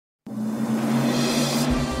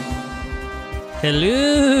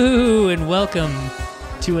Hello, and welcome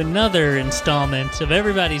to another installment of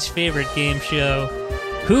everybody's favorite game show,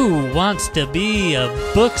 Who Wants to Be a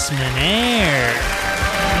Booksmanaire?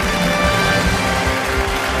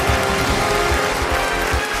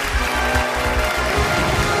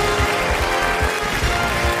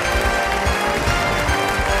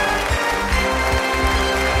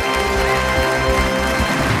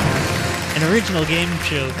 An original game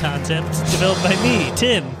show concept developed by me,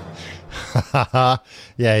 Tim.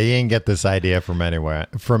 Yeah, you didn't get this idea from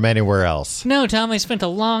anywhere else. No, Tom, I spent a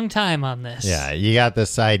long time on this. Yeah, you got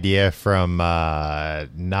this idea from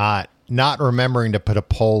not remembering to put a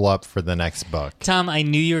poll up for the next book. Tom, I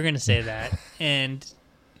knew you were going to say that. And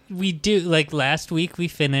we do, like last week we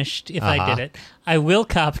finished, if I did it. I will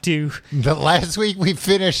cop to... The last week we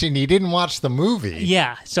finished and you didn't watch the movie.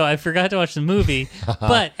 Yeah, so I forgot to watch the movie.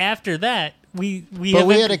 But after that, we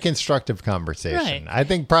had a constructive conversation.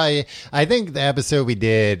 Right. I think the episode we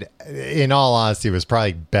did, in all honesty, was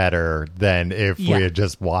probably better than if we had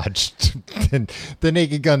just watched the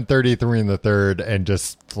Naked Gun 33 and the Third and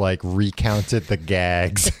just like recounted the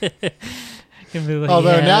gags.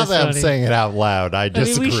 Although now that I'm saying it out loud, I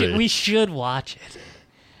disagree. We should watch it.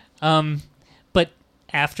 But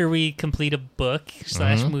after we complete a book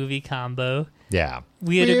 / movie combo,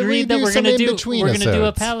 we had agreed that we're gonna do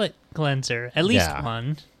a palate cleanser, at least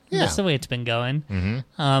one. Yeah. That's the way it's been going.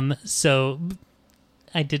 Mm-hmm. So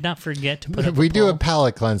I did not forget to put up. We do a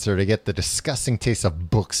palate cleanser to get the disgusting taste of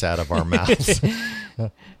books out of our mouths.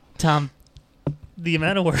 Tom, the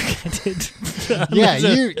amount of work I did. Yeah,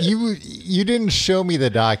 you didn't show me the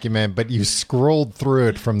document, but you scrolled through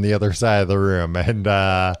it from the other side of the room, and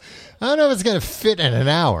I don't know if it's going to fit in an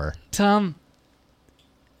hour. Tom,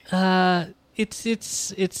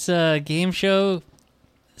 it's a game show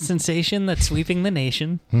sensation that's sweeping the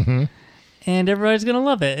nation, and everybody's going to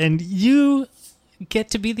love it, and you get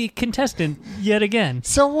to be the contestant yet again.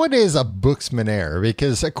 So what is a Booksmanaire?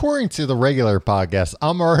 Because according to the regular podcast,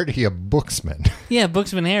 I'm already a booksman. Yeah,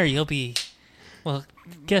 Booksmanaire, you'll be... Well,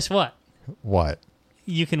 guess what? What?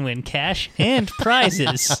 You can win cash and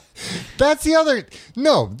prizes. That's the other...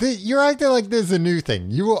 No, you're acting like this is a new thing.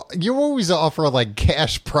 You always offer like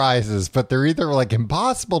cash prizes, but they're either like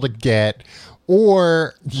impossible to get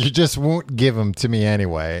or you just won't give them to me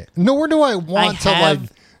anyway. Nor do I want to like...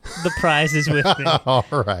 the prizes with me. All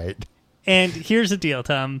right. And here's the deal,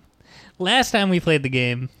 Tom. Last time we played the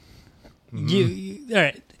game, you all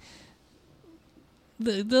right.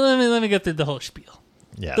 Let me go through the whole spiel.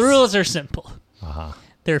 Yes. The rules are simple.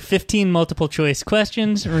 There are 15 multiple choice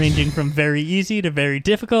questions ranging from very easy to very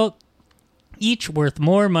difficult, each worth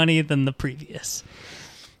more money than the previous.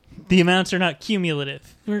 The amounts are not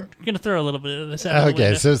cumulative. We're going to throw a little bit of this out.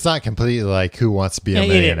 Okay, so it's not completely like Who Wants to Be a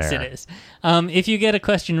Millionaire. It is. If you get a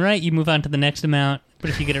question right, you move on to the next amount.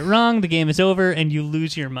 But if you get it wrong, the game is over and you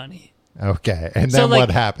lose your money. Okay, and then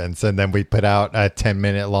what happens? And then we put out a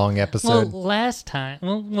 10-minute long episode? Well, last time...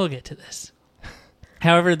 We'll get to this.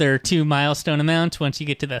 However, there are two milestone amounts. Once you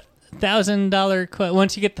get to the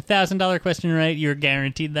 $1,000 question right, you're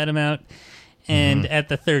guaranteed that amount. And at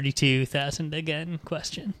the 32,000 again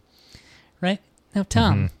question. Right? Now,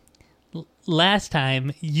 Tom, last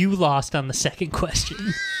time you lost on the second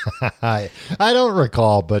question. I don't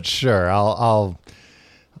recall, but sure, I'll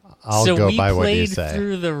go by what you say. So we played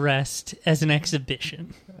through the rest as an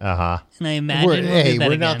exhibition. And I imagine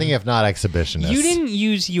we're nothing if not exhibitionists. You didn't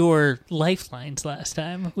use your lifelines last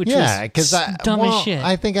time, which was dumb as shit.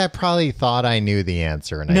 I think I probably thought I knew the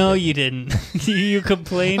answer. And no, you didn't. You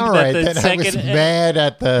complained. All right, then I was mad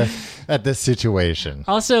at the situation.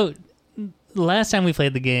 Also, last time we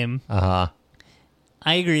played the game, I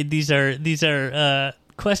agreed these are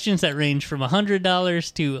questions that range from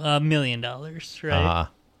 $100 to $1 million, right?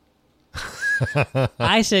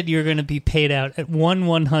 I said you were going to be paid out at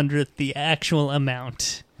 1/100th the actual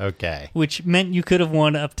amount. Okay. Which meant you could have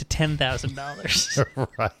won up to $10,000.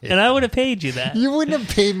 Right. And I would have paid you that. You wouldn't have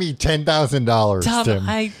paid me $10,000, Tom, Tim.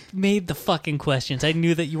 I made the fucking questions. I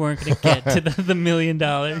knew that you weren't going to get to the $1 million.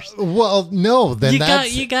 Well, no, then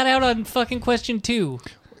you got out on fucking question 2.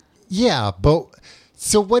 Yeah, but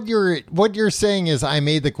so what you're saying is I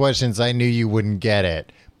made the questions, I knew you wouldn't get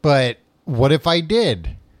it. But what if I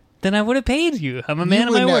did? Then I would have paid you. I'm a man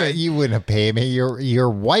of my word. You wouldn't have paid me.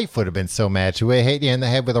 Your wife would have been so mad she would have hit you in the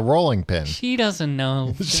head with a rolling pin. She doesn't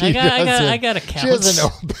know. I got accounts. She doesn't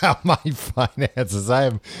know about my finances.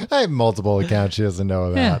 I have multiple accounts she doesn't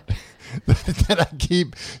know about. that I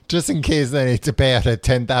keep just in case I need to pay out a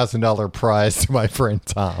 $10,000 prize to my friend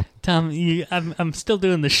Tom. Tom, I'm still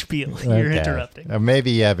doing the spiel. You're interrupting.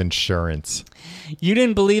 Maybe you have insurance. You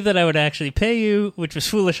didn't believe that I would actually pay you, which was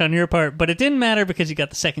foolish on your part, but it didn't matter because you got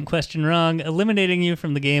the second question wrong, eliminating you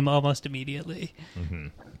from the game almost immediately.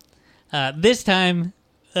 Mm-hmm. This time,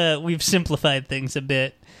 we've simplified things a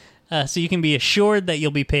bit, so you can be assured that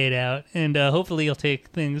you'll be paid out, and hopefully you'll take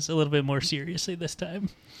things a little bit more seriously this time.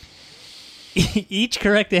 Each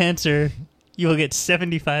correct answer, you will get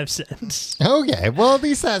 75 cents. Okay, well, at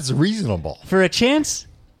least that's reasonable. For a chance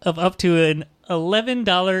of up to an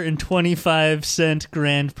 $11.25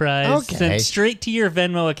 grand prize sent straight to your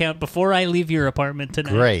Venmo account before I leave your apartment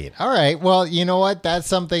tonight. Great. All right. Well, you know what? That's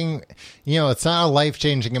something, it's not a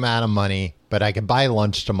life-changing amount of money, but I can buy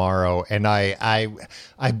lunch tomorrow, and I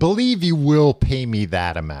believe you will pay me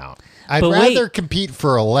that amount. I'd rather compete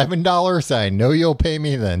for $11 I know you'll pay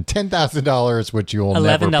me than $10,000, which you will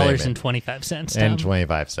never pay me. $11.25. And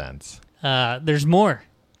 25 cents. There's more.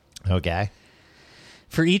 Okay.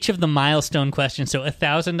 For each of the milestone questions, so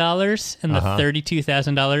 $1,000 and the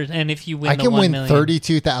 $32,000, and if you win I the can $1 win million,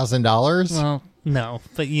 $32,000? Well, no,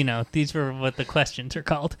 but these were what the questions are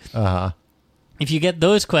called. Uh-huh. If you get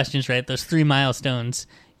those questions right, those 3 milestones,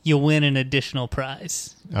 you'll win an additional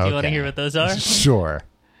prize. Do you want to hear what those are? Sure.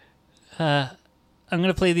 I'm going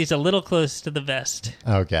to play these a little close to the vest.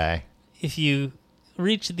 Okay. If you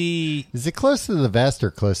reach the... Is it close to the vest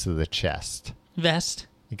or close to the chest? Vest.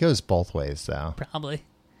 It goes both ways, though. Probably.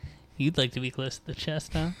 You'd like to be close to the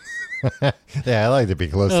chest, huh? Yeah, I like to be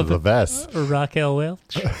close to the vest. Or Raquel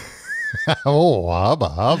Welch. Oh,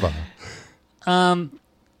 hubba.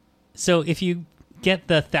 So if you get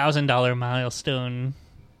the $1,000 milestone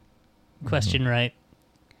question right,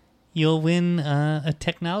 you'll win a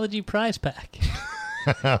technology prize pack.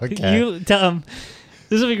 Okay. Tom,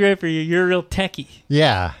 this will be great for you. You're a real techie.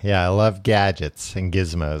 Yeah, I love gadgets and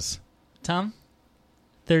gizmos. Tom,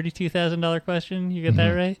 $32,000 question. You get that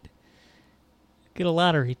right? Get a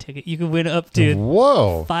lottery ticket. You can win up to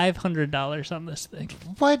 $500 on this thing.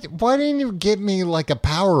 What? Why didn't you give me like a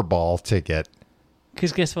Powerball ticket?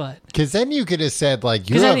 Because guess what? Because then you could have said, like,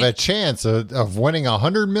 you have a chance of winning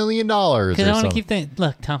 $100 million. Because I want to keep thinking,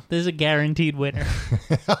 look, Tom, this is a guaranteed winner.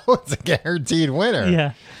 Oh, it's a guaranteed winner.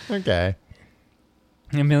 Yeah. Okay.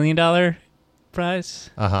 $1 million prize?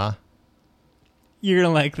 Uh-huh. You're going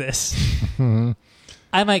to like this.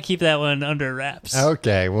 I might keep that one under wraps.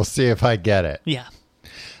 Okay, we'll see if I get it. Yeah.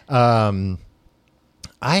 I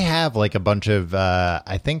have, like, a bunch of,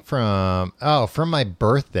 I think from my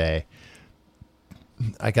birthday,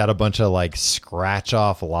 I got a bunch of like scratch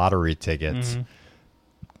off lottery tickets.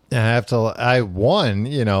 Mm-hmm. I won,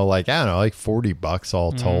 like, I don't know, like $40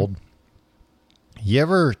 all told. You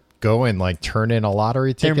ever go and like turn in a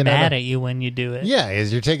lottery ticket? They're mad at you when you do it. Yeah,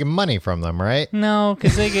 because you're taking money from them, right? No,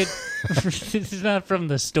 because they get, it's not from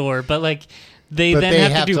the store, but like they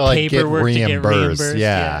have to do paperwork to get reimbursed.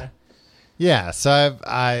 Yeah. Yeah, so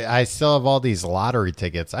I still have all these lottery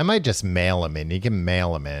tickets. I might just mail them in. You can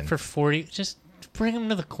mail them in. For $40, just bring them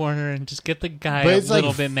to the corner and just get the guy a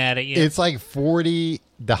little bit mad at you. It's like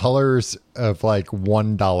 $40 of like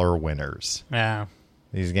 $1 winners. Wow.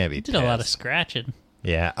 He's going to be You did a lot of scratching.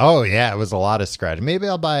 Yeah. Oh, yeah, it was a lot of scratching. Maybe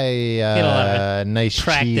I'll buy a nice cheese sandwich.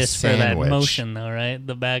 Practice for that motion, though, right?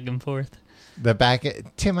 The back and forth.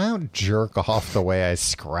 Tim, I don't jerk off the way I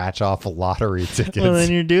scratch off lottery tickets. Well,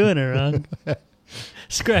 then you're doing it wrong.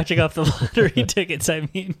 Scratching off the lottery tickets, I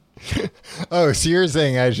mean. Oh, so you're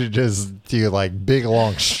saying I should just do like big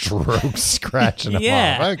long strokes scratching them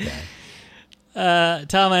off? Okay.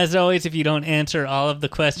 Tom, as always, if you don't answer all of the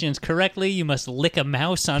questions correctly, you must lick a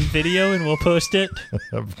mouse on video and we'll post it.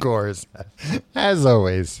 Of course. As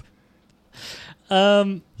always.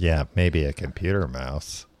 Yeah, maybe a computer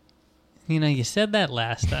mouse. You said that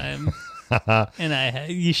last time.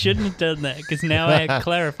 And you shouldn't have done that because now I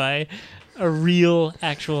clarify a real,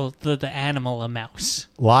 actual, the animal, a mouse.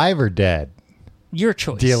 Live or dead? Your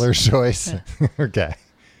choice. Dealer's choice. Okay.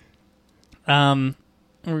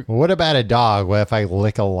 What about a dog? What if I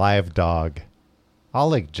lick a live dog? I'll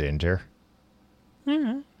lick Ginger.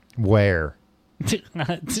 Mm-hmm. Where?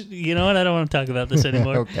 You know what? I don't want to talk about this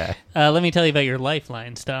anymore. Okay. Let me tell you about your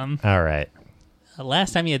lifelines, Tom. All right.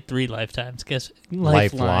 Last time you had 3 lifetimes.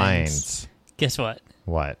 Lifelines. Guess what?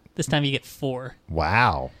 What? This time you get 4.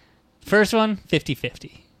 Wow. First one,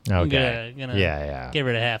 50-50. Okay. Gonna get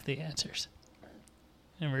rid of half the answers.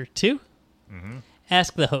 Number 2,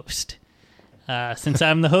 ask the host. Since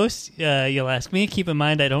I'm the host, you'll ask me. Keep in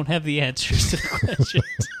mind, I don't have the answers to the questions.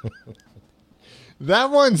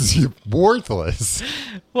 That one's worthless.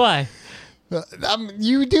 Why?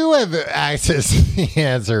 You do have access to the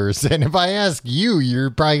answers, and if I ask you,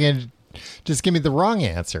 you're probably going to just give me the wrong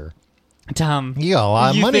answer. Tom, you got a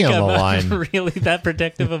lot of money on the line. Really that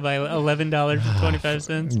protective of my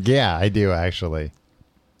 $11.25? Yeah, I do, actually.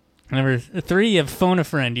 Number 3, you have phone a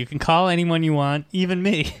friend. You can call anyone you want, even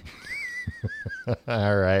me.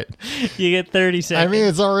 All right. You get 30 seconds. I mean,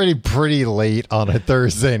 it's already pretty late on a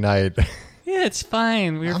Thursday night. Yeah, it's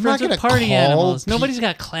fine. We're friends with party animals. Nobody's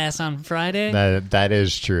got class on Friday. That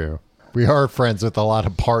is true. We are friends with a lot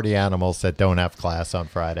of party animals that don't have class on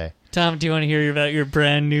Friday. Tom, do you want to hear about your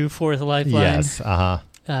brand new fourth lifeline? Yes,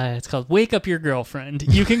 it's called Wake Up Your Girlfriend.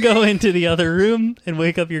 You can go into the other room and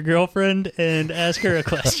wake up your girlfriend and ask her a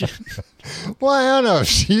question. Well, I don't know if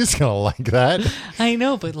she's going to like that. I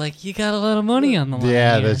know, but you got a lot of money on the line.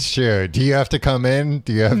 Yeah, here. That's true. Do you have to come in?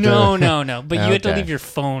 Do you have No. But okay. you have to leave your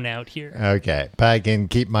phone out here. Okay. But I can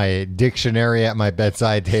keep my dictionary at my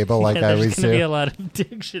bedside table like I always do. There's going to be a lot of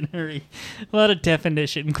dictionary, a lot of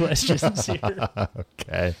definition questions here.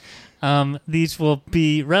 Okay. These will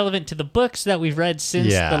be relevant to the books that we've read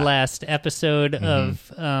since the last episode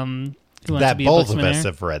of Who Wants that to Be a both of Booksmanaire. us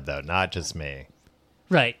have read, though, not just me.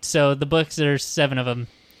 Right. So the books, there's 7 of them.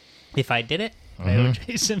 If I Did It by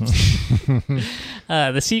O.J. Simpson.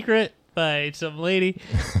 The Secret by some lady.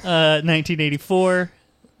 1984,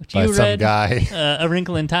 which by you some read. Guy. A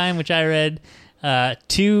Wrinkle in Time, which I read.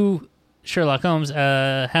 2 Sherlock Holmes,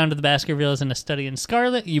 Hound of the Baskervilles, and A Study in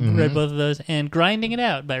Scarlet. You read both of those. And Grinding It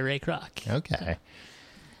Out by Ray Kroc. Okay. So.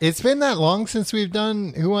 It's been that long since we've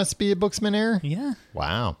done Who Wants to Be a Booksmanaire? Yeah.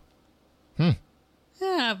 Wow.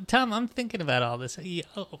 Yeah, Tom, I'm thinking about all this.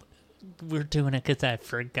 We're doing it because I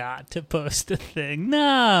forgot to post a thing.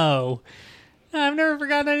 No. I've never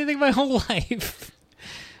forgotten anything my whole life.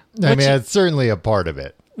 I mean, it's certainly a part of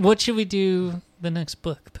it. What should we do the next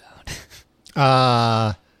book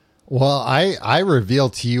about? Well, I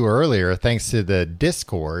revealed to you earlier, thanks to the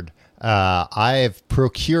Discord, I've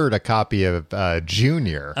procured a copy of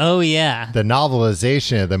Junior. Oh, yeah. The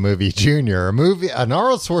novelization of the movie Junior, an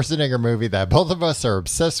Arnold Schwarzenegger movie that both of us are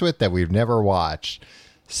obsessed with that we've never watched.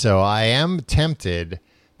 So I am tempted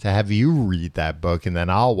to have you read that book, and then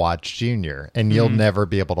I'll watch Junior, and you'll never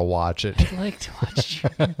be able to watch it. I'd like to watch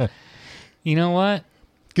Junior. You know what?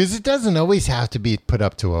 Because it doesn't always have to be put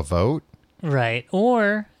up to a vote. Right.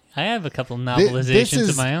 Or I have a couple novelizations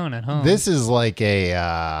of my own at home. This is like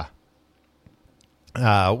a...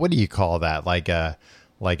 what do you call that? What?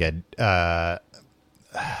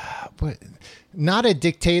 Not a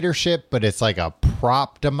dictatorship, but it's like a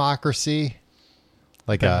prop democracy,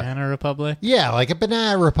 like Banana Republic. Yeah, like a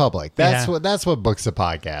banana republic. That's what Books a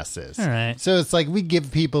Podcast is. All right. So it's like we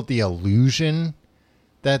give people the illusion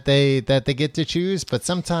that they get to choose, but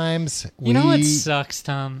sometimes you know what sucks,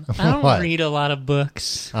 Tom? I don't read a lot of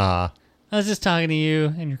books. I was just talking to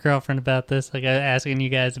you and your girlfriend about this, asking you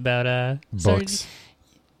guys about books.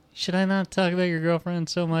 Should I not talk about your girlfriend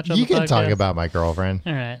so much on you the podcast? You can talk about my girlfriend.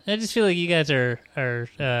 All right. I just feel like you guys are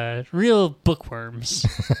real bookworms.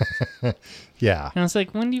 Yeah. And I was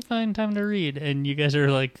like, when do you find time to read? And you guys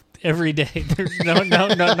are like, every day. None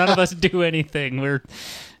of us do anything.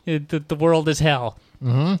 The world is hell.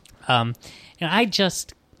 Mm-hmm. And I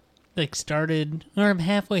just started, or I'm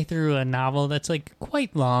halfway through a novel that's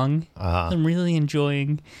quite long. I'm really enjoying.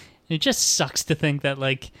 And it just sucks to think that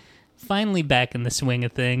finally back in the swing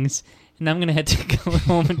of things, and I'm gonna have to go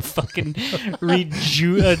home and fucking read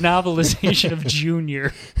a novelization of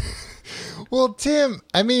Junior. Well, Tim,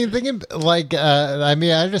 I mean, thinking I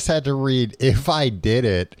just had to read If I Did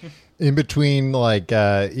It in between, I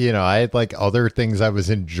had other things I was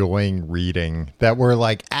enjoying reading that were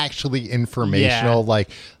actually informational, like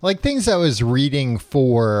things I was reading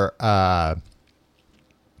for,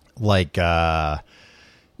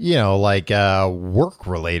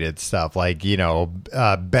 work-related stuff,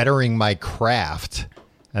 bettering my craft.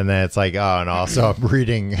 And then it's and also I'm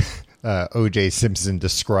reading O.J. Simpson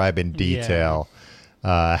describe in detail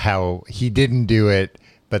how he didn't do it,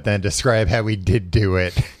 but then describe how he did do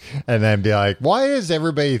it. And then be like, why does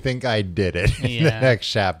everybody think I did it in the next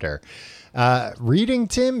chapter? Reading,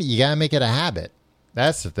 Tim, you got to make it a habit.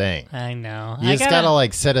 That's the thing. I know. You just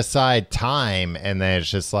gotta set aside time, and then it's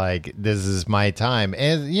just this is my time.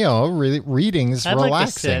 And really, reading's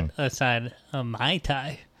relaxing. Like to set aside a Mai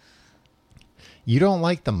Tai. You don't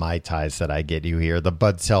like the Mai Tais that I get you here, the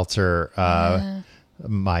Bud Seltzer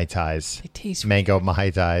Mai Tais. They taste mango weird.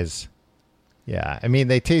 Mai Tais. Yeah, I mean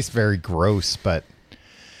they taste very gross, but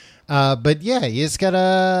yeah, you just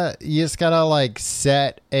gotta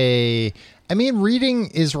set a. I mean, reading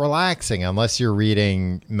is relaxing unless you're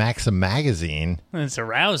reading Maxim magazine. It's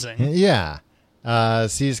arousing. Yeah. So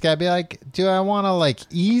you just gotta be like, do I want to like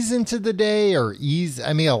ease into the day or ease?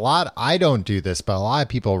 I mean, I don't do this, but a lot of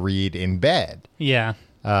people read in bed. Yeah.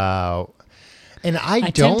 And I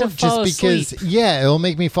don't, just because, asleep. It'll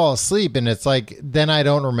make me fall asleep. And it's like, then I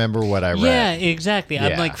don't remember what I read. Yeah, exactly. Yeah.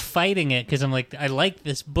 I'm like fighting it because I'm like, I like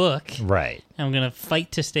this book. Right. I'm going to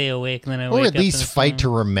fight to stay awake. And then or at least fight to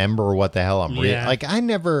remember what the hell I'm reading. Like I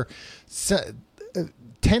never,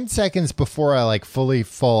 10 seconds before I like fully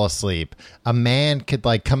fall asleep, a man could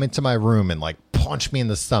like come into my room and like punch me in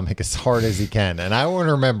the stomach as hard as he can. And I won't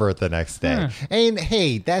remember it the next day. And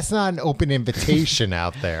hey, that's not an open invitation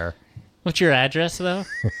out there. What's your address, though?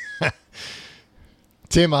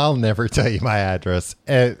 Tim, I'll never tell you my address.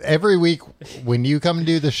 Every week when you come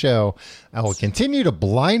do the show, I will continue to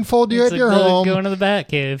blindfold you at your home. Go into the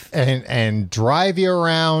Batcave. And drive you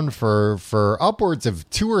around for upwards of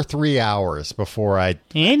 2 or 3 hours before I...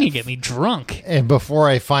 And you get me drunk. And before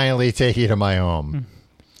I finally take you to my home.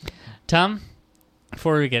 Tom,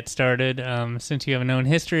 before we get started, since you have a known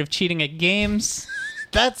history of cheating at games...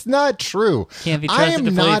 That's not true. Can't be trusted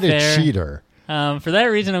to play not fair. A cheater. For that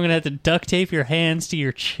reason, I'm going to have to duct tape your hands to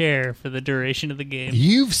your chair for the duration of the game.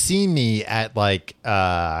 You've seen me at like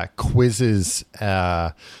quizzes,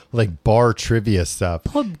 like bar trivia stuff.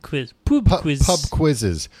 Pub quizzes. Pub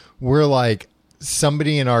quizzes. Where like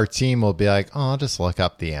somebody in our team will be like, "Oh, I'll just look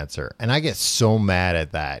up the answer," and I get so mad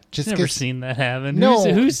at that. Just never seen that happen.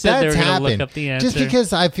 No, who said they were going to look up the answer? Just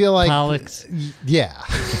because I feel like Pollock's. Yeah.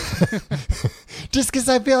 Just because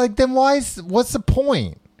I feel like, then what's the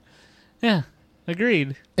point? Yeah,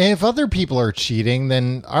 agreed. And if other people are cheating,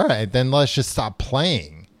 then all right, then let's just stop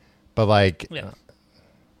playing. But like,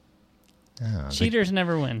 cheaters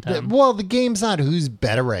never win, Tom. Well, the game's not who's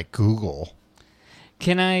better at Google.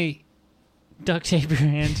 Can I duct tape your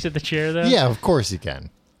hands to the chair, though? Yeah, of course you can.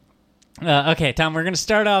 Okay, Tom, we're going to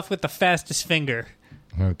start off with the fastest finger.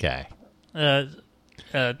 Okay.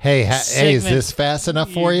 Hey, is this fast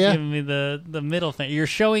enough for you? Give me the middle finger. You're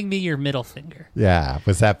showing me your middle finger. Yeah.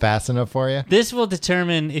 Was that fast enough for you? This will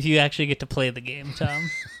determine if you actually get to play the game, Tom.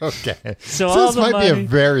 Okay. So this might be a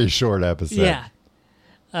very short episode. Yeah.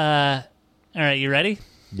 All right, you ready?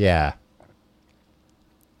 Yeah.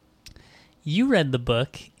 You read the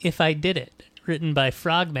book If I Did It, written by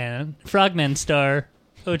Frogman star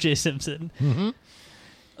O.J. Simpson. Mm-hmm.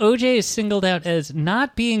 O.J. is singled out as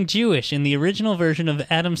not being Jewish in the original version of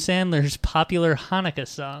Adam Sandler's popular Hanukkah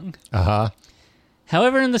song. Uh-huh.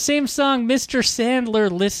 However, in the same song, Mr. Sandler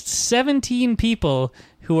lists 17 people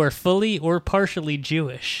who are fully or partially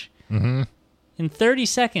Jewish. Mm-hmm. In 30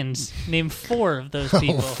 seconds, name 4 of those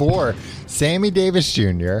people. 4. Sammy Davis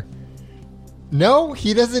Jr. No,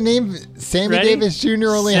 he doesn't name... Sammy Davis Jr.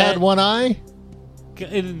 only had one eye?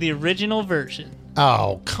 In the original version.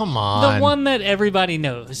 Oh, come on. The one that everybody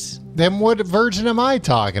knows. Then what version am I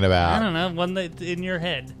talking about? I don't know. One that's in your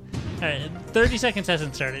head. All right, 30 seconds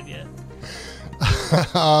hasn't started yet.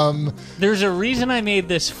 There's a reason I made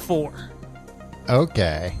this 4.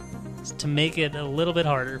 Okay. It's to make it a little bit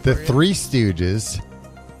harder for The Three Stooges.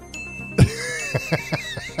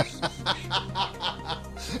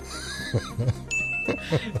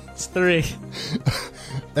 It's 3.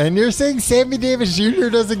 And you're saying Sammy Davis Jr.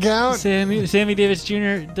 doesn't count? Sammy Davis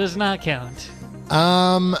Jr. does not count.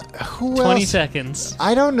 Who 20 else? seconds.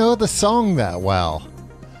 I don't know the song that well.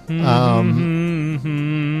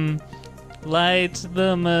 Lights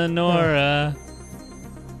the menorah.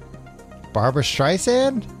 Barbara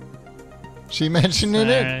Streisand? She mentioned in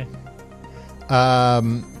it?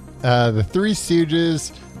 The Three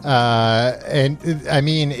Stooges. And I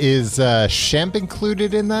mean, is Shemp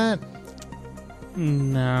included in that?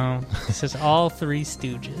 No, it says all 3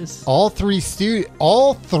 Stooges. All three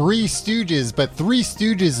Stooges, but Three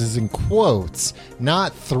Stooges is in quotes,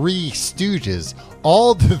 not Three Stooges.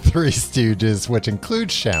 All the Three Stooges, which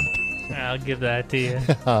includes Shemp. I'll give that to you.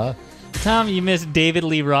 Tom, you missed David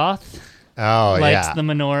Lee Roth. Oh, Lights the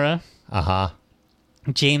menorah. Uh-huh.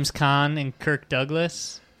 James Caan and Kirk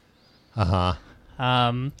Douglas. Uh-huh.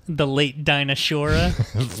 The late Dinah Shore.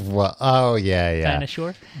 Well, oh, yeah. Dinah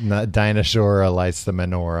Shore? Dinah Shore lights the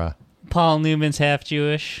menorah. Paul Newman's half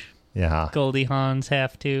Jewish. Yeah. Goldie Hawn's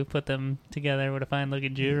half too. Put them together. What a fine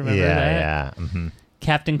looking Jew. Remember that? Yeah. Mm-hmm.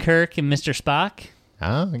 Captain Kirk and Mr. Spock.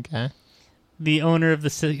 Oh, okay. The owner of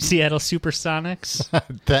the Seattle Supersonics.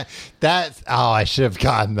 I should have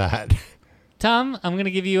gotten that. Tom, I'm going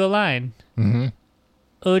to give you a line. Mm-hmm.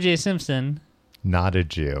 O.J. Simpson. Not a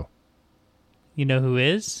Jew. You know who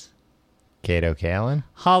is? Kato Kalin.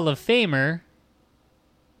 Hall of Famer.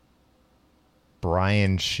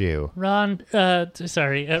 Brian Shue. Rod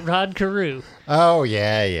Carew. Oh,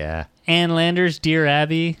 yeah. Ann Landers, Dear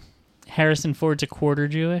Abby. Harrison Ford's a quarter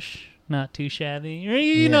Jewish. Not too shabby.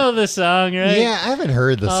 You know the song, right? Yeah, I haven't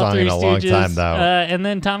heard the song in a long time, though. And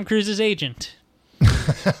then Tom Cruise's agent.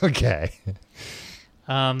 Okay.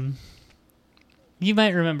 You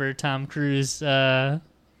might remember Tom Cruise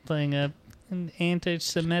playing an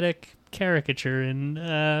anti-Semitic caricature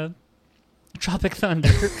in Tropic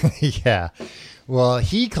Thunder. Yeah. Well,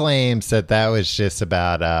 he claims that was just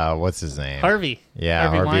about, what's his name? Harvey. Yeah,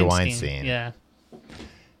 Harvey Weinstein. Yeah.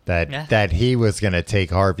 That he was going to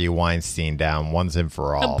take Harvey Weinstein down once and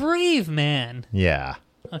for all. A brave man. Yeah.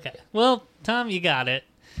 Okay. Well, Tom, you got it.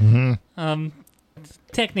 Mm-hmm.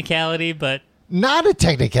 Technicality, but... Not a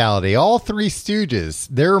technicality. All Three Stooges.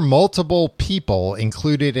 There are multiple people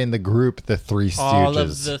included in the group, the Three Stooges. All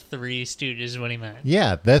of the Three Stooges is what he meant.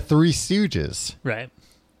 Yeah, the Three Stooges. Right.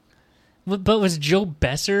 But was Joe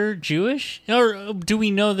Besser Jewish? Or do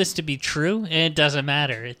we know this to be true? It doesn't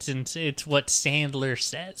matter. It's what Sandler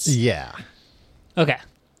says. Yeah. Okay.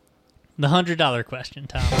 The $100 question,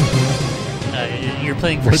 Tom. You're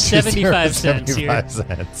playing for 75 cents here. 75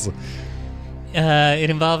 cents.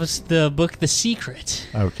 It involves the book The Secret.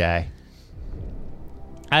 Okay.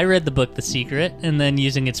 I read the book The Secret, and then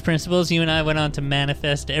using its principles, you and I went on to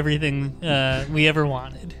manifest everything we ever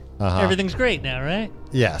wanted. Everything's great now, right?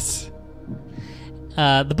 Yes.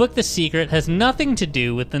 The book The Secret has nothing to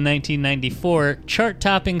do with the 1994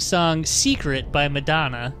 chart-topping song Secret by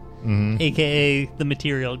Madonna, a.k.a. the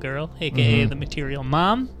Material Girl, a.k.a. the Material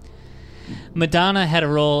Mom. Madonna had a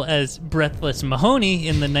role as Breathless Mahoney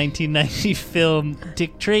in the 1990 film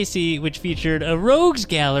Dick Tracy, which featured a rogues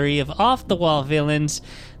gallery of off-the-wall villains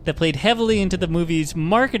that played heavily into the movie's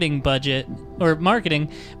marketing, but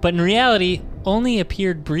in reality only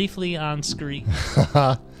appeared briefly on screen.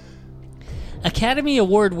 Academy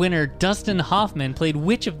Award winner Dustin Hoffman played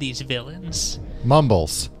which of these villains?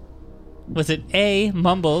 Mumbles. Was it A,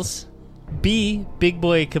 Mumbles, B, Big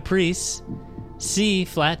Boy Caprice, C,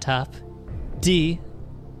 Flat Top, D,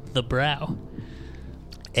 The Brow?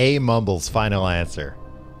 A, Mumbles. Final answer.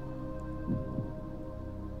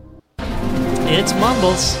 It's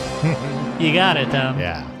Mumbles. You got it, Tom.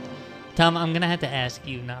 Yeah. Tom, I'm gonna have to ask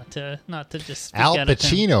you not to just speak Al out of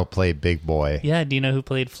turn. Pacino played Big Boy. Yeah, do you know who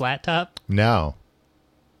played Flat Top? No.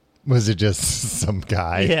 Was it just some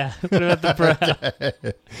guy? Yeah. What about The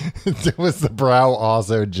Brow? Was The Brow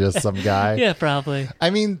also just some guy? Yeah, probably.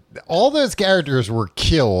 I mean, all those characters were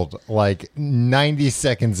killed like 90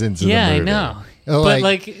 seconds into the movie. Yeah, I know.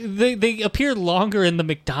 Like, but they appeared longer in the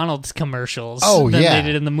McDonald's commercials than yeah. they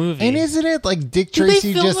did in the movie. And isn't it like Dick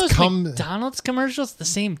Tracy did they film just those comes McDonald's commercials the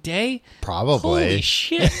same day? Probably. Holy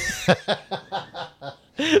shit.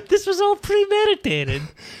 This was all premeditated.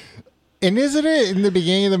 And isn't it in the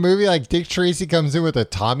beginning of the movie like Dick Tracy comes in with a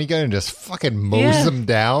Tommy gun and just fucking mows them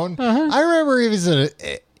down? I remember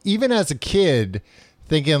even as a kid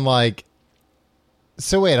thinking like,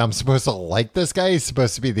 so wait, I'm supposed to like this guy? He's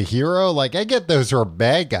supposed to be the hero? Like, I get those are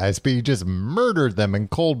bad guys, but you just murdered them in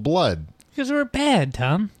cold blood. Because we're bad,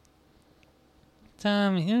 Tom.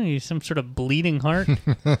 Tom, you some sort of bleeding heart?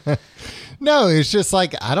 No, it's just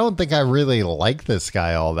like, I don't think I really like this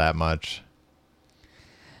guy all that much.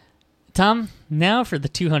 Tom, now for the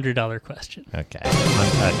 $200 question. Okay.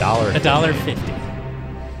 $1.50.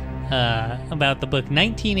 $1.50. About the book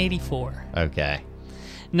 1984. Okay.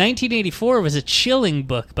 1984 was a chilling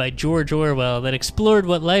book by George Orwell that explored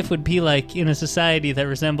what life would be like in a society that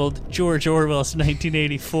resembled George Orwell's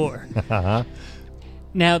 1984.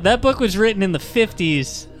 Now, that book was written in the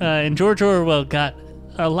 50s, and George Orwell got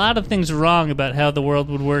a lot of things wrong about how the world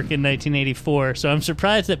would work in 1984, so I'm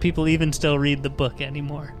surprised that people even still read the book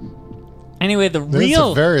anymore. Anyway, That's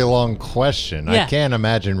a very long question. Yeah. I can't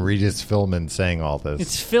imagine Regis Philbin saying all this.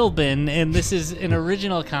 It's Philbin, and this is an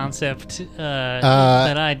original concept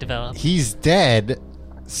that I developed. He's dead,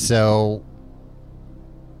 so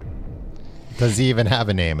does he even have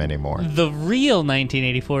a name anymore? The real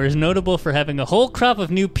 1984 is notable for having a whole crop of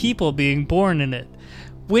new people being born in it.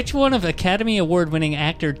 Which one of Academy Award-winning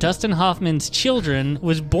actor Dustin Hoffman's children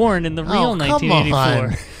was born in the real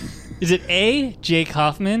 1984? Is it A, Jake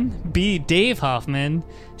Hoffman, B, Dave Hoffman,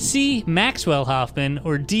 C, Maxwell Hoffman,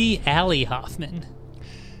 or D, Allie Hoffman?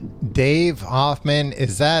 Dave Hoffman,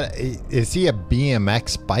 is he a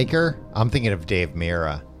BMX biker? I'm thinking of Dave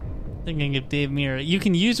Mira. Thinking of Dave Mira. You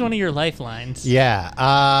can use one of your lifelines.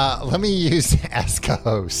 Yeah, let me use Ask a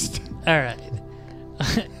Host. All right.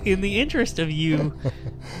 In the interest of you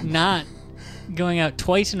not going out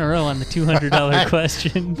twice in a row on the $200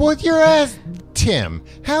 question. Well, your ass, Tim,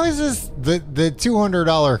 how is this the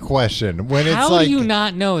 $200 question when it's How do you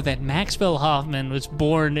not know that Maxwell Hoffman was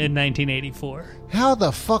born in 1984? How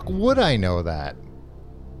the fuck would I know that?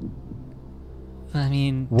 I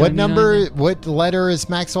mean, what number? What letter is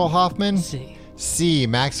Maxwell Hoffman? C. C.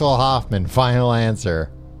 Maxwell Hoffman. Final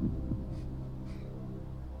answer.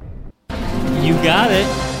 You got it.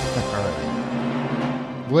 All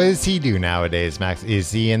right. What does he do nowadays, Max?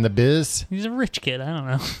 Is he in the biz? He's a rich kid. I don't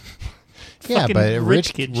know. Yeah, but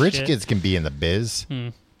rich kids can be in the biz.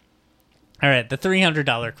 All right, the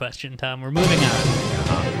 $300 question, Tom. We're moving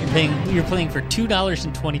on. You're playing for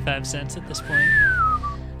 $2.25 at this point.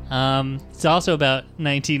 It's also about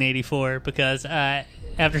 1984 because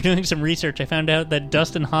after doing some research, I found out that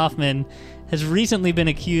Dustin Hoffman has recently been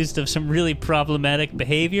accused of some really problematic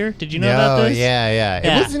behavior. Did you know about this? Yeah.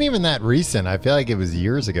 It wasn't even that recent. I feel like it was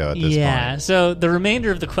years ago at this point. Yeah, so the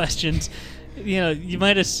remainder of the questions, you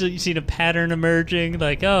might have seen a pattern emerging,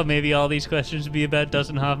 like, oh, maybe all these questions would be about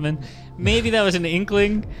Dustin Hoffman. Maybe that was an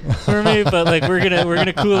inkling for me, but like we're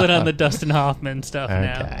gonna cool it on the Dustin Hoffman stuff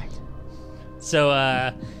now. Okay.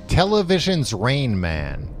 So, television's Rain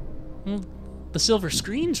Man. The silver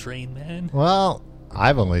screen's Rain Man. Well,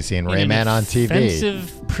 I've only seen Rain Man on TV.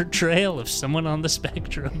 Offensive portrayal of someone on the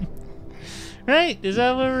spectrum. Right? Is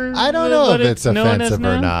that what we're... I don't know if it's offensive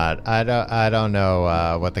or not. I don't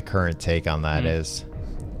know what the current take on that is.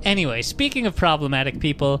 Anyway, speaking of problematic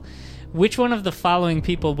people, which one of the following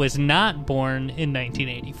people was not born in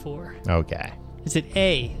 1984? Okay. Is it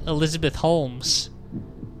A, Elizabeth Holmes?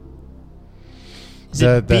 Is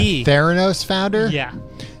the it B, Theranos founder? Yeah.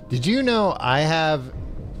 Did you know I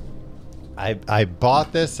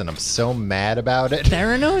bought this and I'm so mad about it.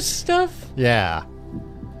 Theranos stuff? Yeah.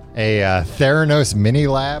 A Theranos Mini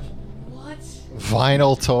Lab. What?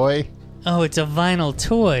 Vinyl toy. Oh, it's a vinyl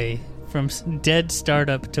toy from Dead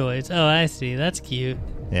Startup Toys. Oh, I see. That's cute.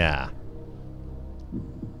 Yeah.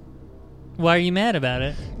 Why are you mad about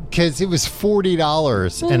it? Because it was $40.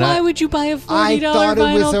 Well, and why would you buy a $40 I thought it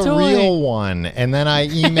was a toy? real one. And then I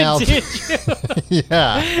emailed... Did you?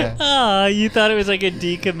 Yeah. Oh, you thought it was like a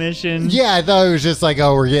decommission? Yeah, I thought it was just like,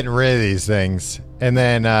 oh, we're getting rid of these things. And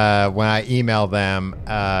then when I emailed them,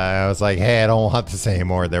 I was like, hey, I don't want this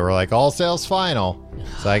anymore. They were like, all sales final.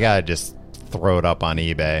 So I got to just throw it up on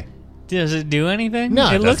eBay. Does it do anything?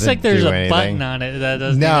 No, it looks like there's a button on it that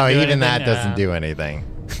doesn't. No, even do even that anything. doesn't do anything.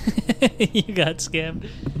 You got scammed.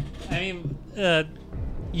 I mean, years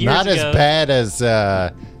not ago, as bad as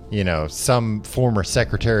some former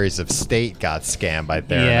secretaries of state got scammed by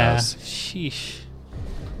Theranos. Yeah, sheesh.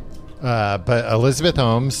 But Elizabeth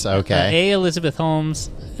Holmes, okay. A, Elizabeth Holmes.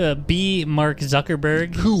 B, Mark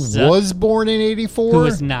Zuckerberg. Who was born in 84? Who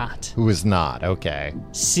was not. Who was not, okay.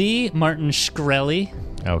 C, Martin Shkreli.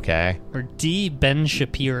 Okay. Or D, Ben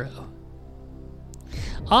Shapiro.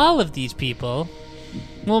 All of these people,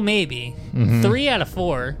 well, maybe, 3 out of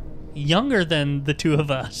 4, younger than the two of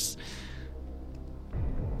us.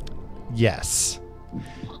 Yes.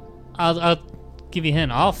 I'll give you a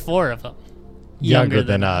hint. All 4 of them. Younger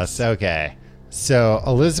than us. Okay. So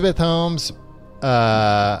Elizabeth Holmes,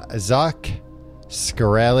 Zuck,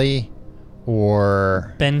 Shkreli,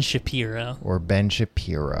 or Ben Shapiro.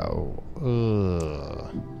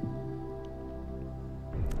 Ugh.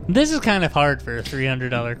 This is kind of hard for a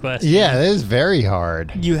 $300 question. Yeah, it is very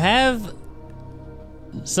hard. You have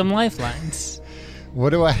some lifelines. What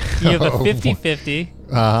do I... You have a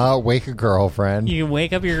 50-50. Wake a girlfriend. You can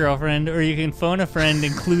wake up your girlfriend, or you can phone a friend,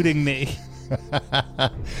 including me.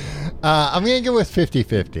 I'm going to go with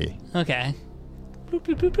 50-50. Okay. Bloop,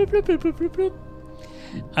 bloop, bloop, bloop, bloop, bloop, bloop, bloop.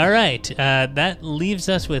 All right. That leaves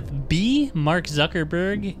us with B, Mark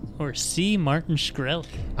Zuckerberg, or C, Martin Shkreli.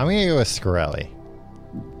 I'm going to go with Shkreli.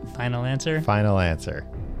 Final answer? Final answer.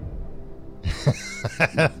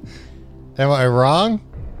 Am I wrong?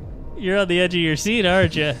 You're on the edge of your seat,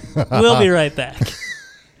 aren't you? We'll be right back.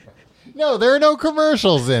 No, there are no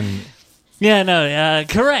commercials in. Yeah, no,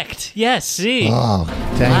 correct. Yes, C. Oh,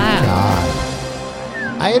 thank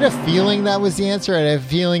God. I had a feeling that was the answer. I had a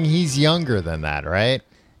feeling he's younger than that, right?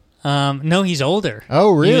 No, he's older.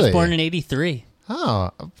 Oh, really? He was born in 83.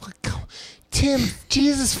 Oh, Tim,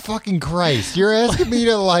 Jesus fucking Christ. You're asking me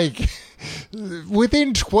to, like,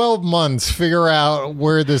 within 12 months, figure out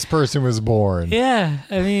where this person was born. Yeah,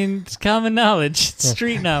 I mean, it's common knowledge. It's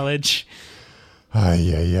street knowledge.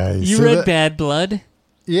 You read Bad Blood?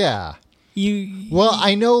 Yeah. Well,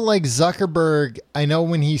 I know, like, Zuckerberg, I know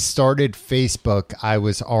when he started Facebook, I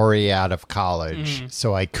was already out of college,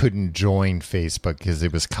 so I couldn't join Facebook because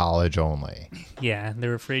it was college only. Yeah, they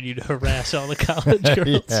were afraid you'd harass all the college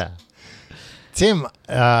girls. Yeah. Tim,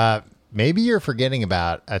 maybe you're forgetting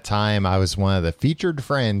about a time I was one of the featured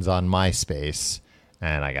friends on MySpace,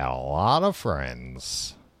 and I got a lot of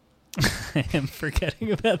friends. I am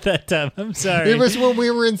forgetting about that time. I'm sorry. It was when we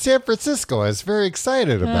were in San Francisco. I was very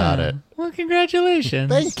excited about it. Well, congratulations.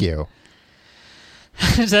 Thank you.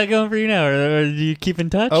 Is that going for you now, or do you keep in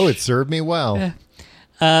touch? Oh, it served me well.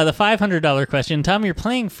 The $500 question. Tom, you're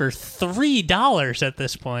playing for $3 at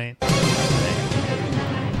this point.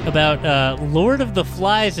 About Lord of the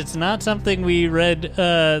Flies. It's not something we read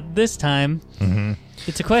this time. Mm-hmm.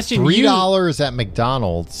 It's a question. $3 at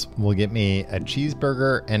McDonald's will get me a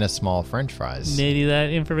cheeseburger and a small French fries. Maybe that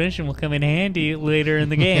information will come in handy later in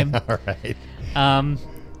the game. All right.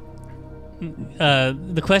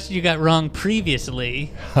 The question you got wrong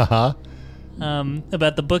previously. Uh-huh.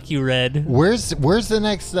 About the book you read. Where's the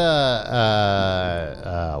next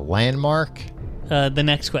landmark? The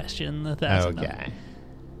next question. The $1,000. Okay.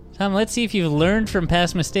 Tom, let's see if you've learned from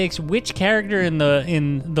past mistakes. Which character in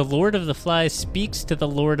the Lord of the Flies speaks to the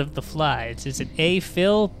Lord of the Flies? Is it A,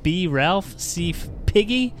 Phil, B, Ralph, C,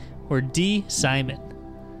 Piggy, or D, Simon?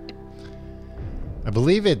 I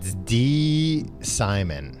believe it's D,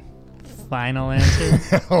 Simon. Final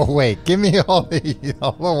answer? Oh, wait. Give me all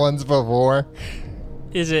the ones before.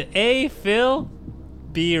 Is it A, Phil,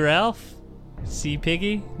 B, Ralph, C,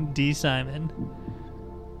 Piggy, D, Simon?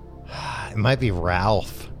 It might be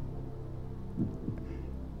Ralph.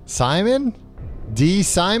 Simon? D,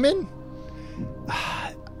 Simon?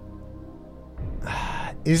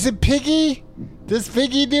 Is it Piggy? Does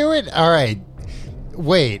Piggy do it? All right.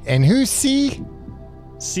 Wait, and who's C?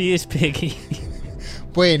 C is Piggy.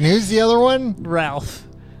 Wait, and who's the other one? Ralph.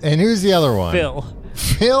 And who's the other one? Phil.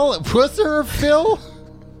 Phil? Was there a Phil?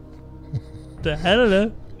 I don't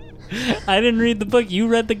know. I didn't read the book. You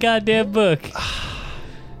read the goddamn book.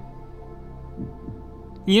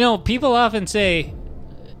 You know, people often say,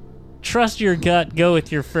 trust your gut, go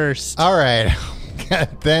with your first. All right.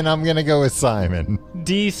 Then I'm going to go with Simon.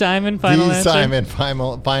 D, Simon, final answer? D, Simon,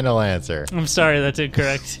 final answer. I'm sorry, that's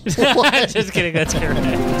incorrect. Just kidding, that's correct.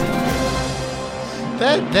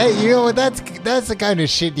 That you know, that's the kind of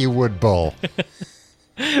shit you would bull.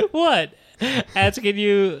 What? Asking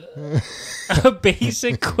you a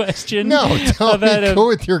basic question? No, tell me go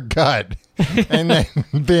with your gut. And then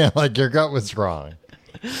being like your gut was wrong.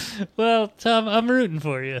 Well, Tom, I'm rooting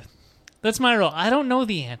for you. That's my role. I don't know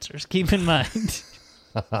the answers. Keep in mind.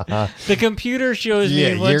 The computer shows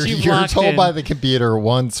me once you're told by the computer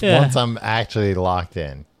once I'm actually locked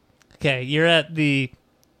in. Okay, you're at the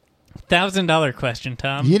 $1,000 question,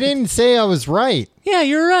 Tom. You didn't say I was right. Yeah,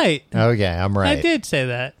 you're right. Okay, I'm right. I did say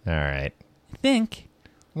that. All right. I think.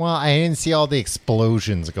 Well, I didn't see all the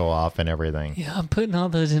explosions go off and everything. Yeah, I'm putting all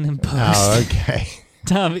those in post. Oh, okay.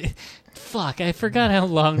 Tom, fuck, I forgot how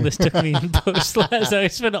long this took me in post last. I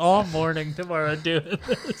spent all morning tomorrow doing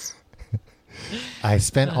this. I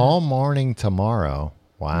spent all morning tomorrow.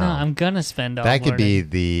 Wow. No, I'm going to spend all morning. That could be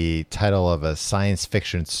the title of a science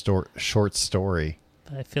fiction short story.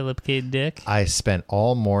 By Philip K. Dick. I spent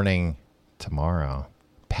all morning tomorrow.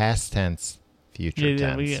 Past tense, future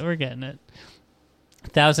tense. We're getting it.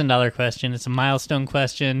 $1,000 question. It's a milestone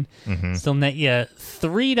question. Mm-hmm. Still net you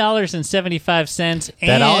 $3.75.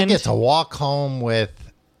 That I'll get to walk home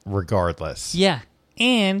with regardless. Yeah.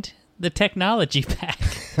 And the technology pack.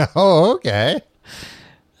 Oh, okay.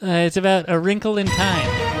 It's about A Wrinkle in Time.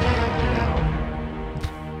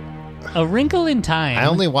 A Wrinkle in Time. I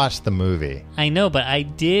only watched the movie. I know, but I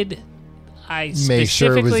make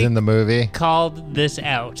sure it was in the movie. Called this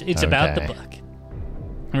out. It's about the book.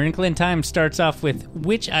 A Wrinkle in Time starts off with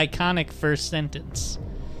which iconic first sentence?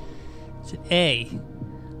 Is it A,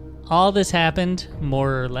 all this happened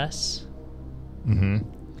more or less? Mm-hmm.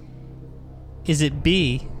 Is it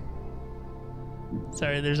B?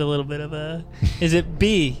 Sorry, there's a little bit of a... Is it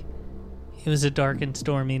B, it was a dark and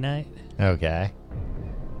stormy night? Okay.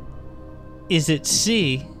 Is it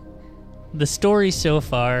C, the story so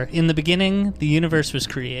far, in the beginning, the universe was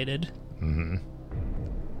created? Mm-hmm.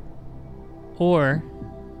 Or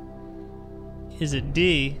is it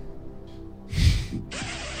D?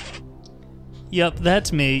 Yup,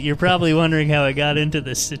 that's me. You're probably wondering how I got into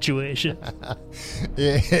this situation.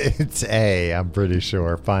 It's A, I'm pretty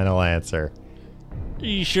sure. Final answer. Are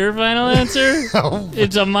you sure, final answer?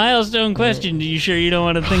 It's a milestone question. Are you sure you don't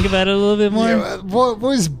want to think about it a little bit more? Yeah, what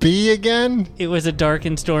was B again? It was a dark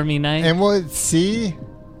and stormy night. And what C?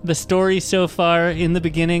 The story so far, in the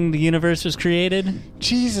beginning, the universe was created.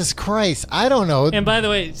 Jesus Christ, I don't know. And by the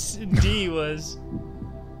way, D was...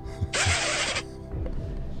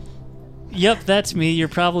 Yup, that's me. You're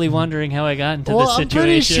probably wondering how I got into this situation. I'm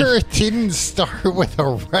pretty sure it didn't start with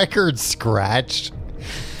a record scratched.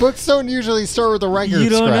 Books don't usually start with a record scratch. You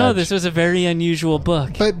don't know. This was a very unusual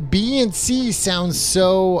book. But B and C sounds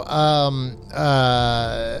so,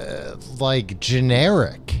 like,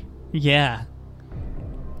 generic. Yeah.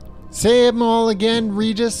 Say them all again,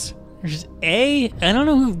 Regis. There's A. I don't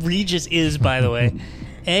know who Regis is, by the way.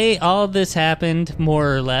 A. All of this happened,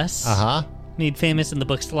 more or less. Uh-huh. Made famous in the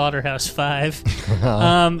book Slaughterhouse 5.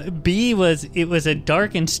 Uh-huh. B was It Was a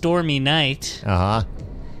Dark and Stormy Night. Uh-huh.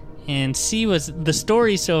 And C was the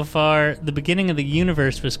story so far. The beginning of the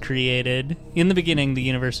universe was created. In the beginning, the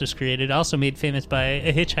universe was created. Also made famous by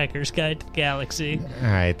A Hitchhiker's Guide to the Galaxy. All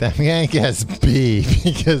right, then I'm going to guess B,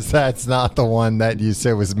 because that's not the one that you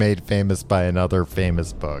said was made famous by another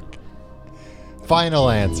famous book. Final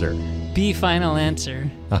answer. B, final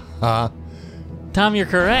answer. Uh-huh. Tom, you're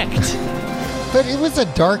correct. But It Was a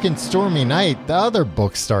Dark and Stormy Night. The other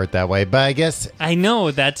books start that way, but I guess... I know,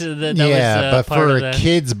 that yeah, was but for a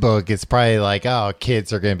kid's book, it's probably like, oh,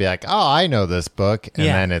 kids are going to be like, oh, I know this book. And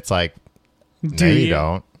then it's like, no, you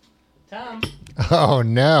don't. Tom. Oh,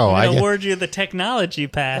 no. I'm going to award you the technology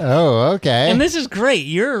pass. Oh, okay. And this is great.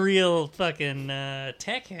 You're a real fucking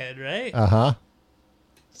tech head, right? Uh-huh.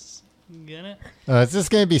 Get it? Is this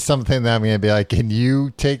going to be something that I'm going to be like, can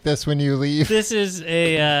you take this when you leave? This is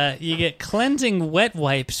you get cleansing wet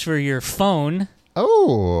wipes for your phone.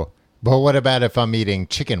 Oh, but what about if I'm eating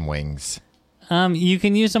chicken wings? You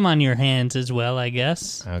can use them on your hands as well, I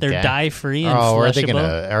guess. Okay. They're dye-free and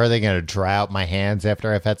flushable. Are they gonna dry out my hands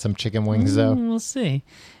after I've had some chicken wings, though? We'll see.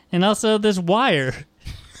 And also this wire.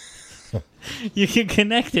 You can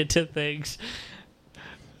connect it to things.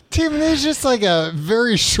 Tim, there's just like a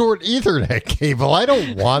very short Ethernet cable. I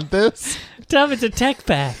don't want this. Tom, it's a tech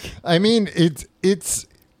pack. I mean, it's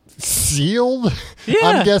sealed. Yeah.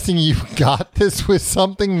 I'm guessing you got this with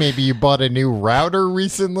something. Maybe you bought a new router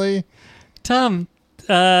recently. Tom,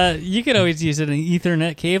 you could always use an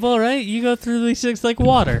Ethernet cable, right? You go through these things like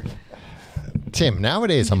water. Tim,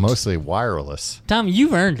 nowadays I'm mostly wireless. Tom,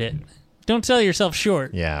 you've earned it. Don't sell yourself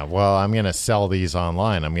short. Yeah, well, I'm going to sell these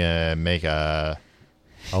online. I'm going to make a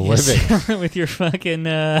living. With your fucking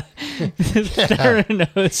Theranos.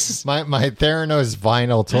 My Theranos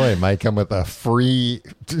vinyl toy might come with a free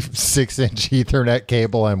 6-inch Ethernet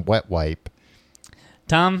cable and wet wipe.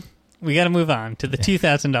 Tom, we got to move on to the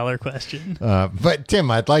 $2,000 question. But Tim,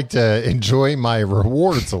 I'd like to enjoy my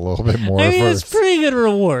rewards a little bit more first. It's a pretty good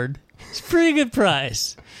reward. It's a pretty good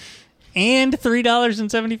price. And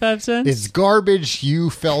 $3.75? It's garbage you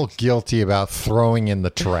felt guilty about throwing in the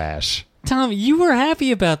trash. Tom, you were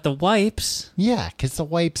happy about the wipes. Yeah, because the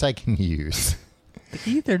wipes I can use. The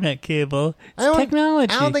Ethernet cable. It's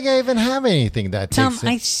technology. I don't think I even have anything that Tom, takes it.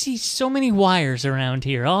 I see so many wires around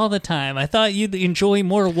here all the time. I thought you'd enjoy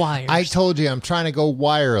more wires. I told you I'm trying to go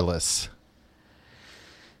wireless.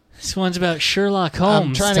 This one's about Sherlock Holmes,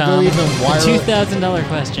 I'm trying Tom. to go even wireless. $2,000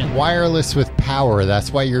 question. Wireless with power.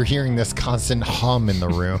 That's why you're hearing this constant hum in the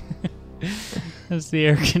room. That's the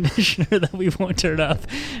air conditioner that we won't turn off.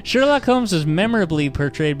 Sherlock Holmes was memorably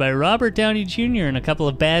portrayed by Robert Downey Jr. in a couple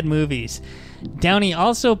of bad movies. Downey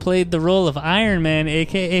also played the role of Iron Man,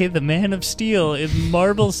 a.k.a. the Man of Steel, in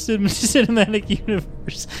Marvel's Cinematic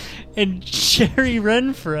Universe, and Jerry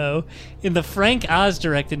Renfro in the Frank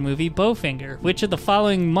Oz-directed movie Bowfinger. Which of the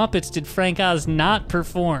following Muppets did Frank Oz not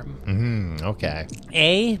perform? Okay.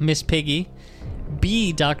 A, Miss Piggy.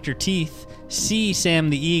 B, Dr. Teeth. C, Sam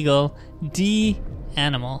the Eagle. D,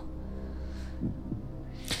 Animal.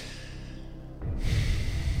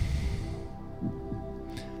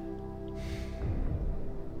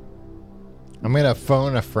 I'm going to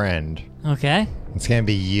phone a friend. Okay. It's going to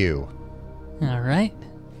be you. All right.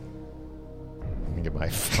 Let me get my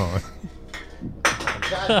phone.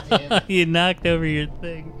 God damn it. You knocked over your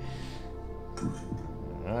thing.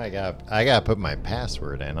 I got to put my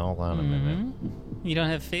password in. Hold on a minute. You don't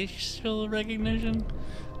have facial recognition?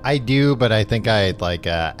 I do, but I think I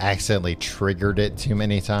accidentally triggered it too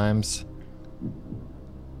many times.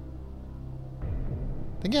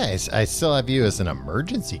 I think I still have you as an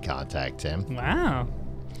emergency contact, Tim. Wow.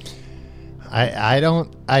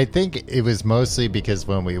 I think it was mostly because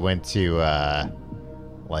when we went to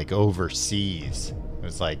overseas, it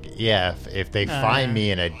was like, yeah, if they find me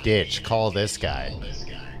in a ditch, call this guy.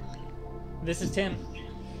 This is Tim.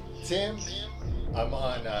 Tim, I'm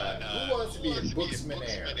on Who Wants to Be a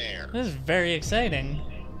Booksmanaire? This is very exciting.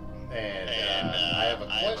 And I have a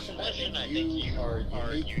question I think you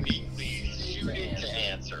are uniquely suited to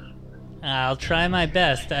answer. I'll try my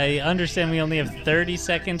best. I understand we only have 30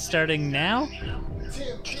 seconds starting now.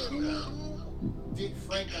 Tim, did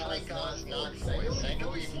Frank Oz not voice? I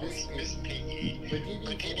know he voiced Miss Piggy, but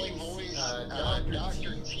did he voice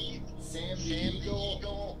Dr. Teeth, Sam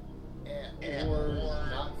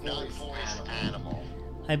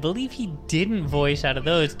I believe he didn't voice out of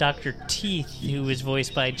those Dr. Teeth, who was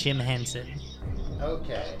voiced by Jim Henson.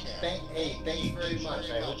 Okay. Thanks very much.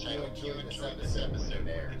 I hope you enjoyed this episode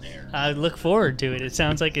there. I look forward to it. It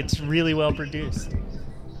sounds like it's really well produced.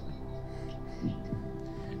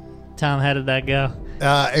 Tom, how did that go?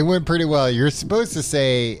 It went pretty well. You're supposed to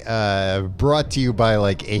say brought to you by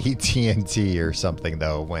like AT&T or something,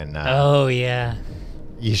 though. When oh yeah,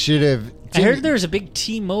 you should have. I heard there was a big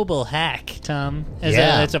T-Mobile hack, Tom.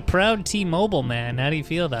 As a proud T-Mobole man, how do you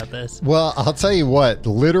feel about this? Well, I'll tell you what.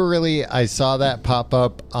 Literally, I saw that pop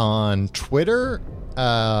up on Twitter.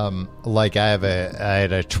 Like I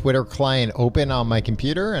had a Twitter client open on my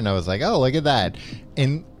computer, and I was like, "Oh, look at that!"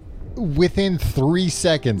 And within 3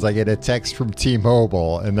 seconds, I get a text from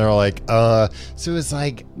T-Mobile, and they're like, So it's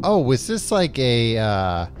like, oh, was this like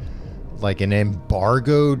like an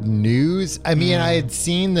embargoed news? I mean, I had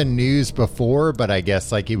seen the news before, but I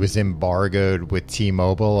guess like it was embargoed with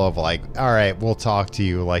T-Mobile of like, all right, we'll talk to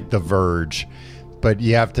you, like The Verge, but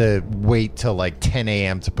you have to wait till like 10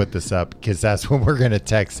 a.m. to put this up because that's when we're going to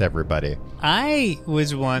text everybody. I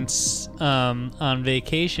was once on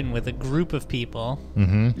vacation with a group of people.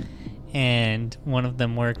 Mm-hmm. And one of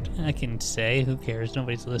them worked, I can say, who cares?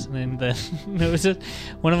 Nobody's listening.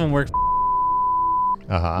 One of them worked.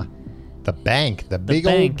 The bank, the big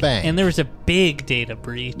old bank. And there was a big data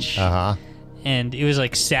breach. And it was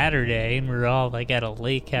like Saturday, and we were all like at a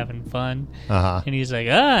lake having fun. And he's like,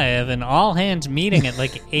 I have an all hands meeting at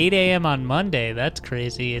like 8 a.m. on Monday. That's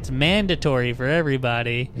crazy. It's mandatory for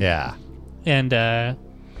everybody. Yeah. And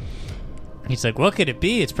he's like, what could it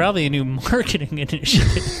be? It's probably a new marketing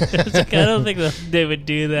initiative. I was like, I don't think they would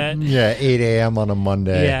do that. Yeah, 8 a.m. on a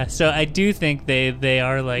Monday. Yeah, so I do think they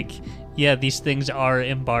are like, yeah, these things are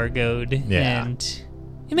embargoed. Yeah. And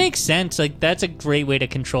it makes sense. Like, that's a great way to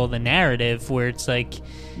control the narrative, where it's like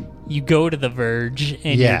you go to The Verge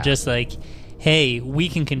and you're just like, hey, we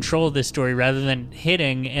can control this story, rather than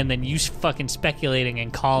hitting and then you fucking speculating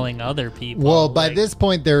and calling other people. Well, by this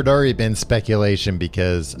point, there had already been speculation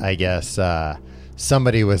because I guess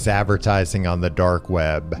somebody was advertising on the dark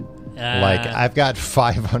web. Like, I've got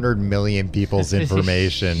 500 million people's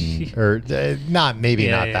information, or not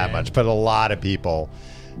that much, but a lot of people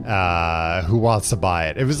who wants to buy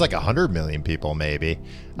it. It was like 100 million people, maybe.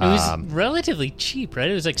 It was relatively cheap, right?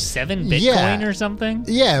 It was like 7 Bitcoin or something.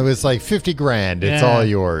 Yeah, it was like 50 grand. It's all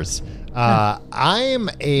yours. I'm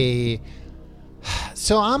a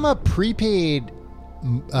prepaid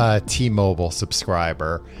T-Mobile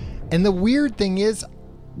subscriber, and the weird thing is,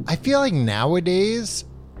 I feel like nowadays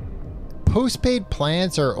postpaid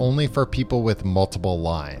plans are only for people with multiple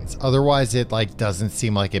lines. Otherwise, it like doesn't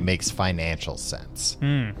seem like it makes financial sense.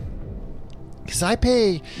 Because I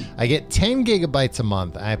get 10 gigabytes a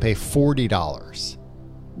month, and I pay $40.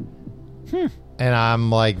 And I'm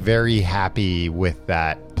like very happy with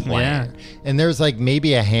that plan. Yeah. And there's like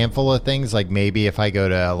maybe a handful of things, like maybe if I go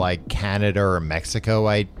to like Canada or Mexico,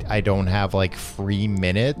 I don't have like free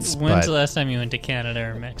minutes. When's the last time you went to Canada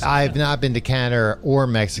or Mexico? I've not been to Canada or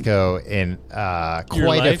Mexico in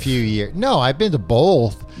quite a few years. No, I've been to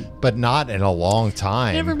both, but not in a long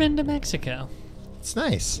time. Never been to Mexico. It's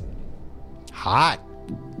nice. Hot.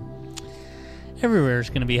 Everywhere's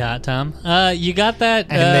going to be hot, Tom. You got that?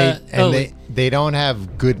 And they don't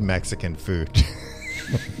have good Mexican food.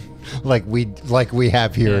 like we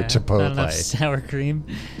have here at Chipotle. Not enough sour cream.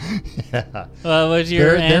 Yeah. What's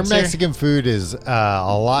your answer? Their Mexican food is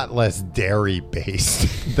a lot less dairy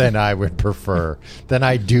based than I would prefer. Than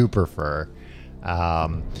I do prefer.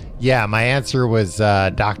 My answer was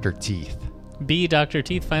Dr. Teeth. B, Dr.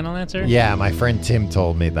 Teeth, final answer? Yeah, my friend Tim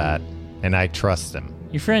told me that, and I trust him.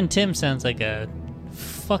 Your friend Tim sounds like a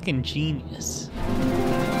fucking genius.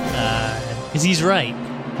 Because he's right.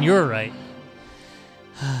 You're right.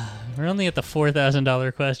 We're only at the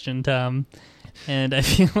 $4,000 question, Tom. And I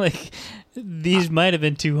feel like these might have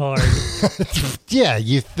been too hard. Yeah,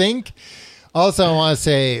 you think? Also, I want to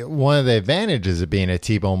say one of the advantages of being a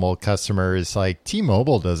T-Mobile customer is like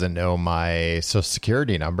T-Mobile doesn't know my social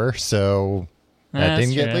security number, so that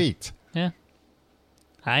didn't get leaked. Yeah.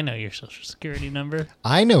 I know your social security number.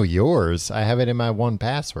 I know yours. I have it in my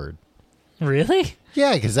 1Password. Really?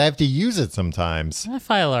 Yeah, because I have to use it sometimes. I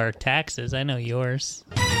file our taxes. I know yours.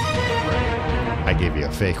 I gave you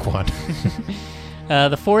a fake one.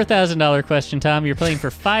 The $4,000 question, Tom. You're playing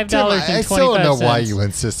for $5.25. Tim, I still don't know why you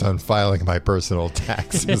insist on filing my personal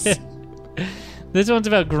taxes. This one's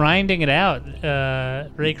about grinding it out.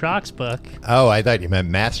 Ray Kroc's book. Oh, I thought you meant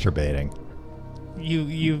masturbating.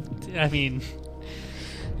 I mean...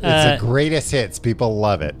 It's the greatest hits. People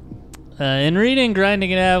love it. In reading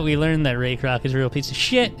Grinding It Out, we learned that Ray Kroc is a real piece of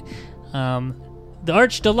shit. The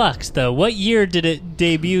Arch Deluxe, though, what year did it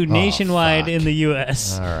debut nationwide in the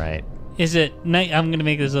U.S.? All right. Is it... I'm going to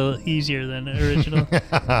make this a little easier than the original.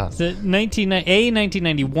 Is it A,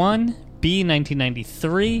 1991, B,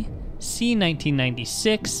 1993, C,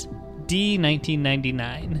 1996, D,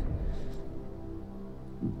 1999?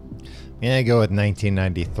 I'm going to go with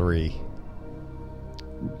 1993.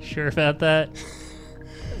 Sure about that?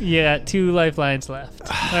 You got 2 lifelines left.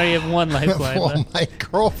 Or you have 1 lifeline left. My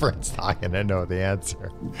girlfriend's not going to know the answer.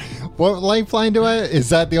 What lifeline do I... Is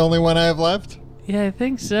that the only one I have left? Yeah, I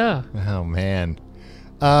think so. Oh, man.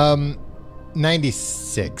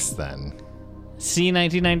 96, then. C,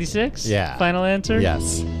 1996? Yeah. Final answer?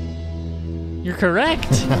 Yes. You're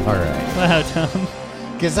correct. All right. Wow, Tom.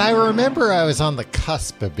 Because I remember I was on the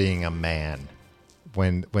cusp of being a man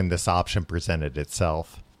when this option presented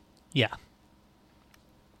itself. Yeah.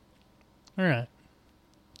 All right.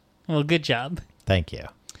 Well, good job. Thank you.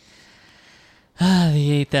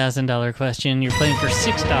 The $8,000 question. You're playing for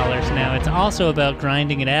 $6 now. It's also about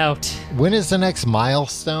grinding it out. When is the next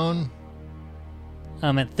milestone?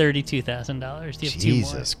 I'm at $32,000. Do you have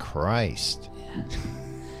Jesus 2 more? Christ.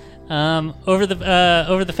 Yeah. Over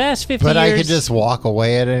the past 50 years... But I could just walk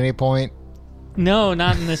away at any point? No,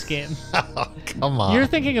 not in this game. Oh, come on. You're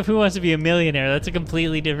thinking of Who Wants to Be a Millionaire. That's a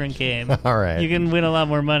completely different game. All right. You can win a lot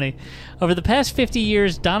more money. Over the past 50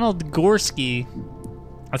 years, Donald Gorski,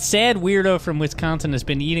 a sad weirdo from Wisconsin, has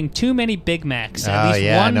been eating too many Big Macs, at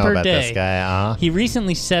least one per day. This guy. Uh-huh. He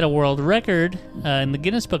recently set a world record in the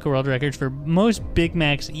Guinness Book of World Records for most Big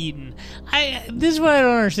Macs eaten. This is what I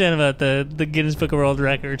don't understand about the Guinness Book of World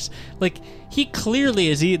Records. Like, he clearly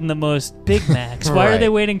has eaten the most Big Macs. Why are they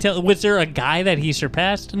waiting till... Was there a guy that he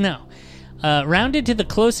surpassed? No. Rounded to the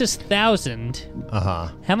closest 1,000.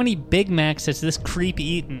 Uh-huh. How many Big Macs has this creep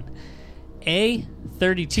eaten? A,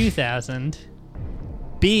 32,000.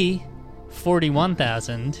 B,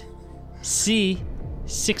 41,000. C,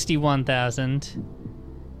 61,000.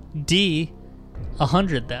 D,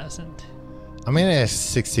 100,000. I'm going to ask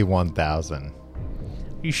 61,000.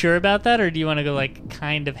 You sure about that, or do you want to go like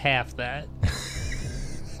kind of half that?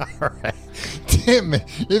 All right. Tim,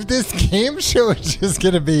 if this game show is just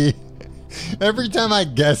going to be every time I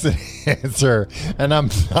guess an answer and I'm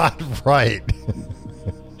not right,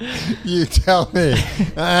 you tell me.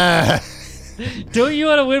 Don't you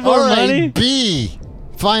want to win more money? B,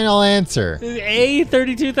 final answer. A,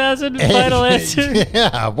 32,000, final answer?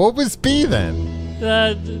 Yeah, what was B then?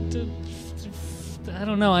 I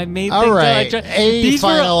don't know. I made all right. A,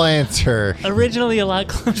 final answer. Originally a lot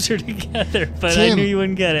closer together, but Tim, I knew you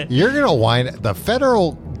wouldn't get it. You're going to wind... The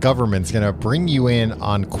federal government's going to bring you in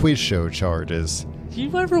on quiz show charges. Do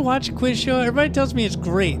you ever watch a quiz show? Everybody tells me it's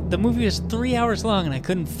great. The movie was 3 hours long, and I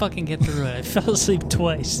couldn't fucking get through it. I fell asleep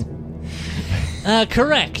twice.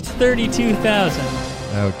 Correct. 32,000.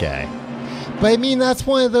 Okay. But I mean, that's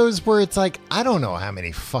one of those where it's like, I don't know how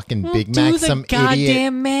many fucking Big Macs some goddamn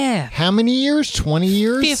idiot... math. How many years? 20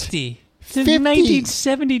 years? 50. Since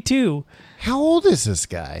 1972. How old is this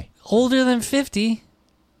guy? Older than 50.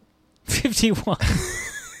 51.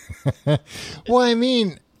 Well, I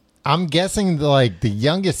mean, I'm guessing the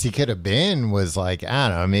youngest he could have been was like, I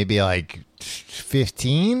don't know, maybe like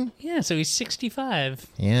 15? Yeah, so he's 65.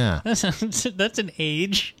 Yeah. That's an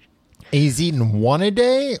age. He's eating one a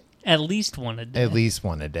day? At least one a day. At least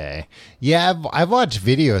one a day. Yeah, I've watched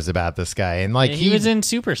videos about this guy, and he was in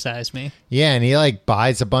Super Size Me. Yeah, and he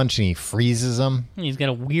buys a bunch and he freezes them. He's got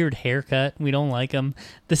a weird haircut. We don't like him.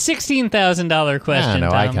 The $16,000 question. I don't know.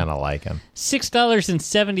 Tom, I kind of like him.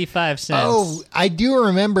 $6.75. Oh, I do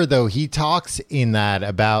remember though. He talks in that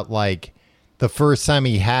about the first time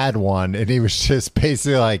he had one, and he was just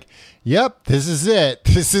basically like, yep, this is it.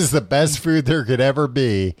 This is the best food there could ever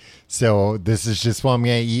be. So this is just what I'm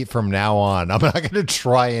going to eat from now on. I'm not going to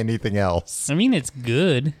try anything else. I mean, it's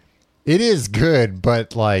good. It is good,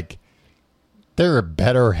 but there are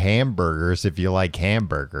better hamburgers if you like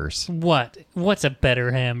hamburgers. What? What's a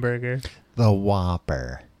better hamburger? The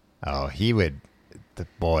Whopper. Oh, he would...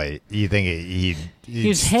 Boy, you think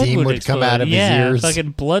his steam head would come out of his ears?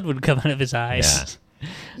 Fucking blood would come out of his eyes.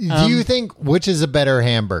 Yeah. Do you think which is a better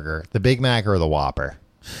hamburger, the Big Mac or the Whopper?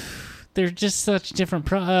 They're just such different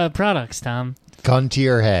products, Tom. Gun to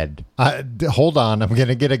your head. Hold on, I'm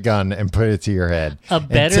gonna get a gun and put it to your head.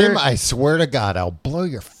 And Tim, I swear to God, I'll blow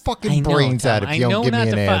your fucking brains out if you don't give me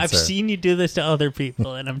an answer. I've seen you do this to other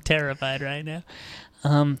people, and I'm terrified right now.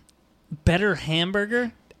 Better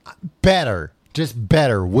hamburger? Better. Just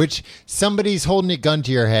better. Which somebody's holding a gun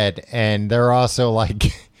to your head, and they're also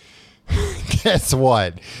guess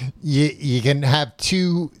what? You can have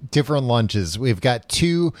two different lunches. We've got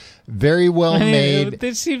two very well made.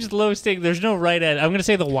 This seems low stake. There's no right at. I'm going to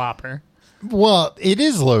say the Whopper. Well, it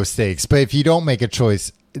is low stakes, but if you don't make a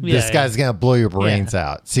choice, this guy's going to blow your brains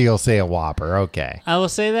out. So you'll say a Whopper. Okay. I will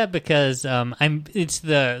say that because it's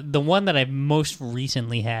the one that I've most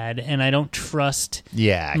recently had, and I don't trust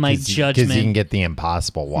my judgment. Because you can get the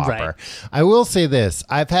Impossible Whopper. Right. I will say this.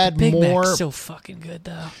 I've had Big more... Mac's so fucking good,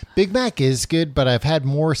 though. Big Mac is good, but I've had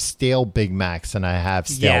more stale Big Macs than I have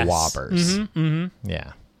stale Whoppers. Mm-hmm, mm-hmm.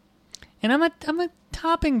 Yeah. And I'm a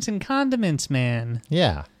toppings and condiments man.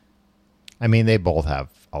 Yeah. I mean, they both have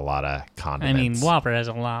a lot of condiments. I mean, Whopper has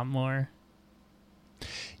a lot more.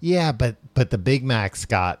 Yeah, but the Big Mac's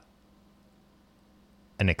got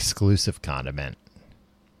an exclusive condiment.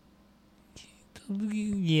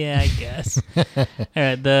 Yeah, I guess. All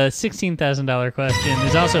right, the $16,000 question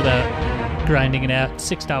is also about grinding it out.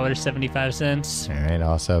 $6.75. All right,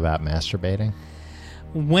 also about masturbating.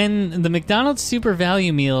 When the McDonald's Super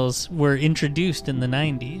Value meals were introduced in the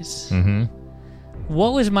 90s,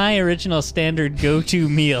 what was my original standard go-to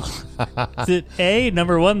meal? Is it A,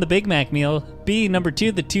 number 1, the Big Mac meal, B, number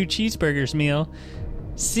 2, the 2 cheeseburgers meal,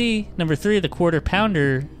 C, number 3, the quarter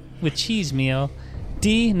pounder with cheese meal,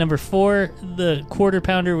 D, number 4, the quarter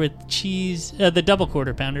pounder with cheese, the double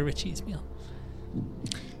quarter pounder with cheese meal?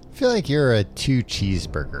 I feel like you're a 2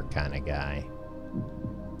 cheeseburger kind of guy.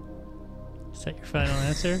 Is that your final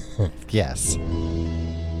answer? Yes.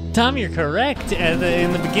 Tom, you're correct.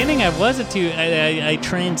 In the beginning, I was a 2. I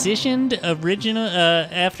transitioned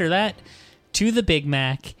after that to the Big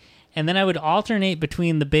Mac, and then I would alternate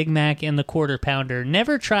between the Big Mac and the quarter pounder.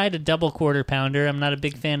 Never tried a double quarter pounder. I'm not a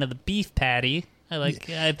big fan of the beef patty.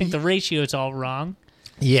 I think the ratio is all wrong.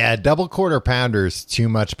 Yeah, double quarter pounder's too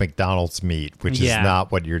much McDonald's meat, which is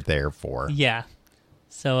not what you're there for. Yeah.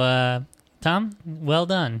 So, Tom, well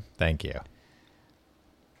done. Thank you.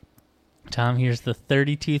 Tom, here's the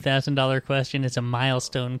 $32,000 question. It's a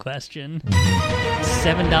milestone question.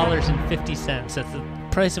 $7.50. That's the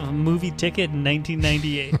price of a movie ticket in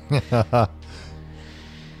 1998.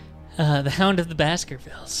 The Hound of the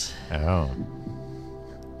Baskervilles. Oh.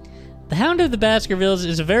 The Hound of the Baskervilles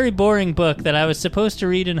is a very boring book that I was supposed to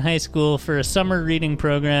read in high school for a summer reading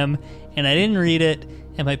program, and I didn't read it,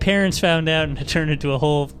 and my parents found out, and it turned into a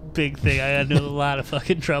whole big thing. I got into a lot of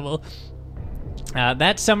fucking trouble.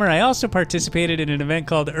 That summer, I also participated in an event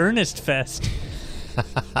called Ernest Fest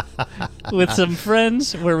with some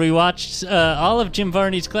friends where we watched all of Jim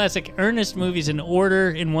Varney's classic Ernest movies in order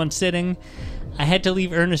in one sitting. I had to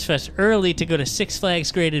leave Ernest Fest early to go to Six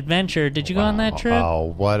Flags Great Adventure. Did you go on that trip?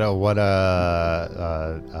 Oh, what a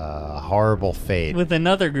horrible fate. With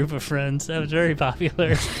another group of friends. That was very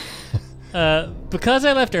popular. Because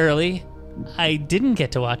I left early, I didn't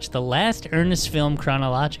get to watch the last Ernest film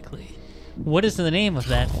chronologically. What is the name of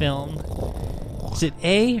that film? Is it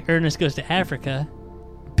A, Ernest Goes to Africa,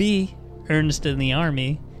 B, Ernest in the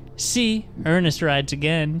Army, C, Ernest Rides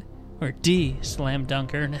Again, or D, Slam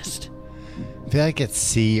Dunk Ernest? I feel like it's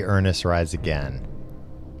C, Ernest Rides Again.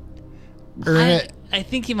 I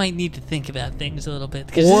think you might need to think about things a little bit,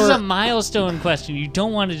 because this is a milestone question. You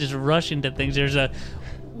don't want to just rush into things. There's a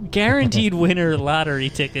guaranteed winner lottery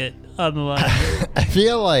ticket on the line. I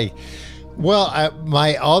feel like... Well,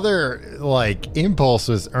 my other impulse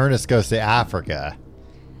was Ernest Goes to Africa.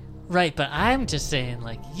 Right, but I'm just saying,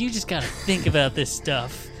 you just got to think about this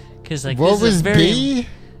stuff. Because, what this was is very, B?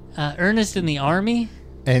 Ernest in the Army.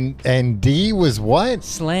 And D was what?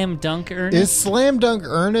 Slam Dunk Ernest. Is Slam Dunk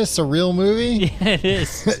Ernest a real movie? Yeah, it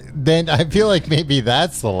is. Then I feel like maybe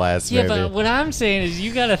that's the last movie. Yeah, but what I'm saying is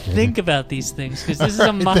you got to think about these things, because this is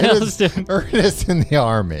a milestone. Ernest in the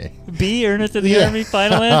Army. B, Ernest in the Army,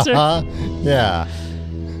 final answer? Yeah.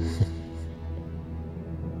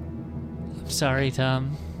 I'm sorry,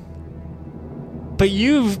 Tom. But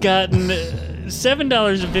you've gotten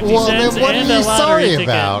 $7.50 well, then what and are you a lottery sorry ticket.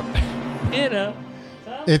 about? You know.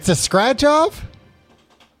 It's a scratch off?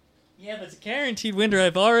 Yeah, but it's a guaranteed winner.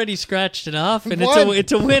 I've already scratched it off, and What?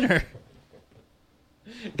 it's a winner.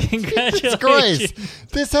 Congratulations. Christ.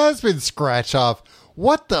 This has been scratched off.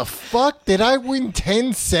 What the fuck? Did I win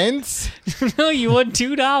 10 cents? No, you won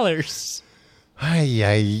 $2. Ay,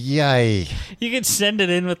 ay, ay. You can send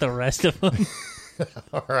it in with the rest of them.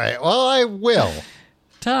 All right. Well, I will.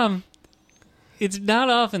 Tom, it's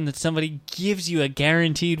not often that somebody gives you a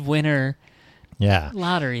guaranteed winner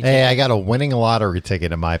lottery ticket. Hey, I got a winning lottery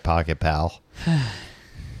ticket in my pocket, pal.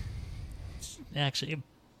 It's actually a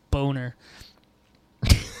boner.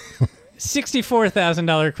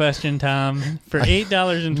 $64,000 question, Tom, for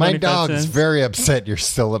 $8.25. My dog's very upset you're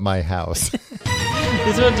still at my house.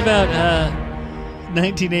 This one's about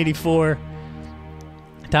 1984.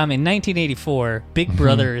 Tom, in 1984, Big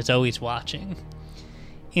Brother is always watching.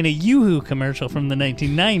 In a Yoo-Hoo commercial from the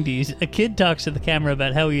 1990s, a kid talks to the camera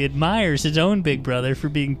about how he admires his own Big Brother for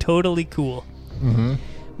being totally cool. Mm-hmm.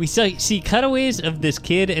 We see cutaways of this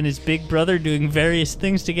kid and his big brother doing various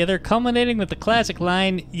things together, culminating with the classic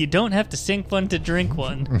line, "You don't have to sink one to drink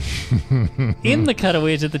one." In the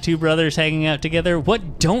cutaways of the two brothers hanging out together,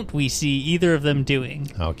 what don't we see either of them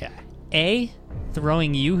doing? Okay. A,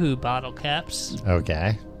 throwing Yoo-Hoo bottle caps.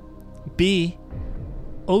 Okay. B,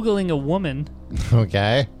 ogling a woman.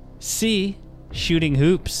 Okay. C, shooting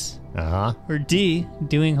hoops. Uh-huh. Or D,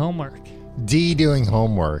 doing homework. D, doing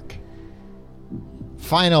homework.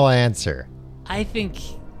 Final answer. I think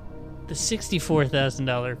the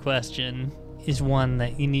 $64,000 question is one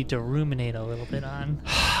that you need to ruminate a little bit on.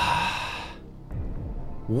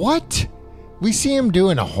 What? We see him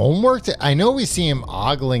doing homework? I know we see him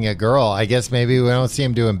ogling a girl. I guess maybe we don't see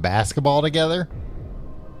him doing basketball together?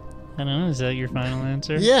 I don't know. Is that your final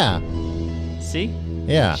answer? Yeah. See?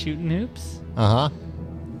 Yeah. Shooting hoops? Uh-huh.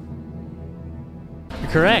 You're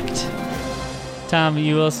correct. Tom,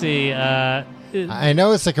 you will see... I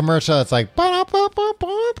know it's a commercial. It's like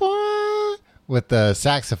with the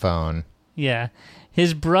saxophone. Yeah,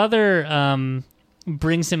 his brother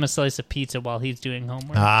brings him a slice of pizza while he's doing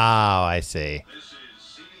homework. Oh, I see.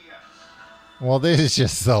 Well, this is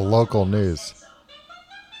just the local news.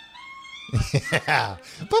 Yeah,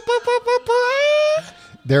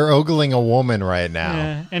 they're ogling a woman right now.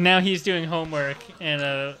 Yeah, and now he's doing homework and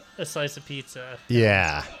a slice of pizza.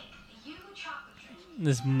 Yeah.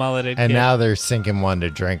 This mulleted and kid. Now they're sinking one to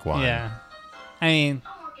drink one. Yeah. I mean,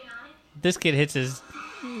 this kid hits his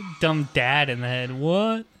dumb dad in the head.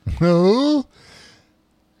 What? Who?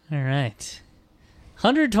 All right.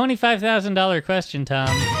 $125,000 question, Tom.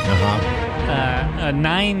 Uh-huh. A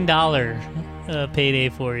 $9 payday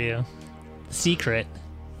for you. Secret.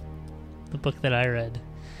 The book that I read.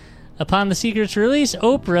 Upon The Secret's release,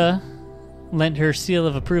 Oprah lent her seal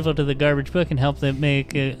of approval to the garbage book and helped it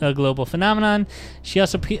make a global phenomenon. She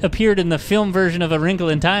also appeared in the film version of A Wrinkle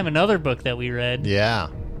in Time, another book that we read. Yeah.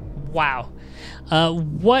 Wow.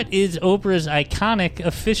 What is Oprah's iconic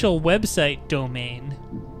official website domain?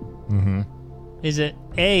 Mm-hmm. Is it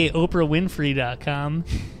A, oprahwinfrey.com,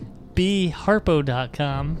 B,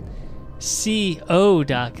 harpo.com, C,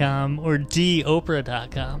 o.com, or D,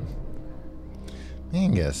 oprah.com? I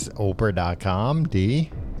can guess oprah.com,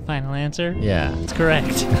 D. Final answer? Yeah. It's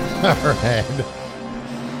correct. All right.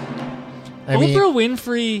 Oprah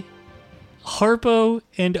Winfrey, Harpo,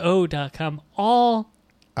 and O.com all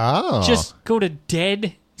just go to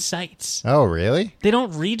dead sites. Oh, really? They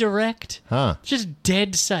don't redirect. Huh. Just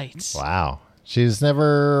dead sites. Wow. She was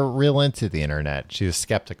never real into the internet. She was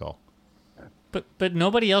skeptical. But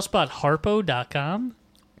nobody else bought Harpo.com?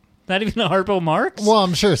 Not even a Harpo Marx? Well,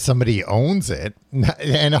 I'm sure somebody owns it.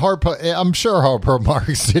 And I'm sure Harpo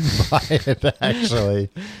Marx didn't buy it, actually.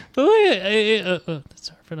 But look,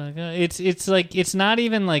 that's Harpo.com. It's like, it's not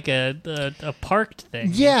even like a parked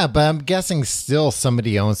thing. Yeah, but I'm guessing still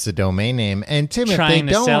somebody owns the domain name. And Tim, trying if they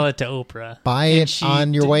to don't, sell it to Oprah. Buy it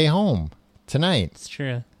on your way home tonight. It's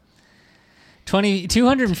true.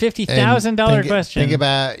 $250,000 question. Think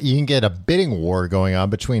about, you can get a bidding war going on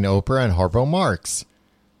between Oprah and Harpo Marx.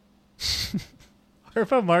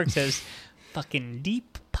 Harpo Marx has fucking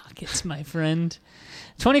deep pockets, my friend.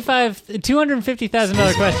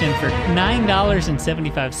 $250,000 question for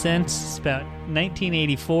 $9.75. It's about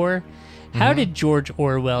 1984. How did George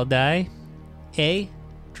Orwell die? A,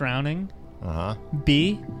 drowning. Uh-huh.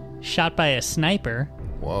 B, shot by a sniper.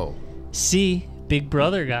 Whoa. C, Big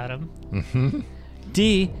Brother got him. Mm-hmm.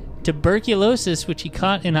 D, tuberculosis, which he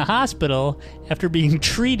caught in a hospital after being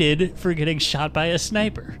treated for getting shot by a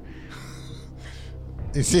sniper.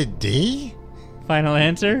 Is it D? Final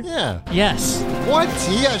answer? Yeah. Yes. What?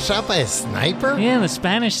 He got shot by a sniper? Yeah, in the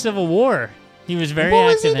Spanish Civil War. He was very active.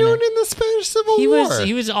 What was he in doing in the Spanish Civil War?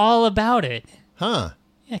 He was all about it. Huh.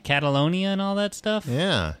 Yeah, Catalonia and all that stuff.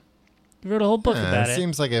 Yeah. He wrote a whole book about it. It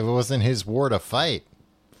seems like it wasn't his war to fight.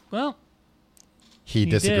 Well, he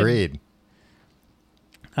disagreed.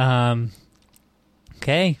 Okay,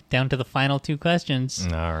 down to the final two questions.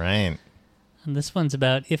 All right. And this one's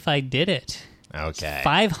about If I Did It. Okay.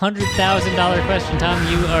 $500,000 question, Tom.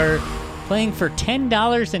 You are playing for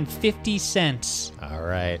 $10.50. All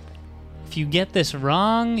right. If you get this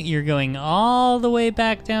wrong, you're going all the way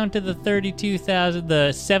back down to the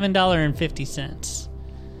 $7.50.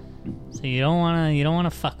 So you don't want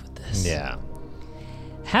to fuck with this. Yeah.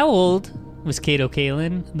 How old was Kato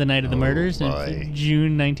Kalin the night of the murders in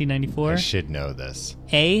June 1994? I should know this.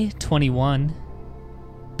 A, 21,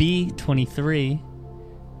 B, 23,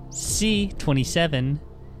 C, 27,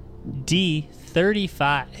 D,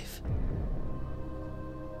 35.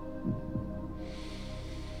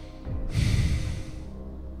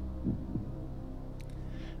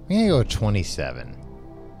 I'm going to go 27.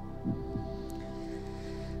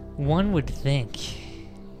 One would think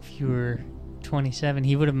if you were 27,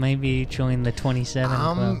 he would have maybe joined the 27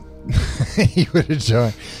 club. He would have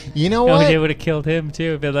joined. You know what? OJ would have killed him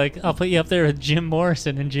too. Be like, I'll put you up there with Jim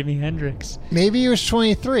Morrison and Jimi Hendrix. Maybe he was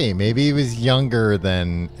 23. Maybe he was younger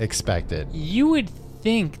than expected. You would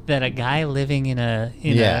think that a guy living in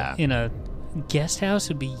a guest house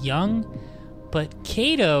would be young, but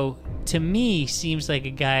Kato, to me, seems like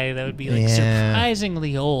a guy that would be like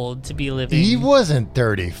surprisingly old to be living. He wasn't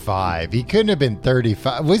 35. He couldn't have been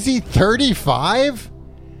 35. Was he 35?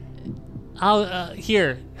 I'll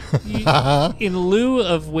here. In lieu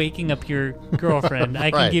of waking up your girlfriend, I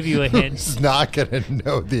can give you a hint. Who's not gonna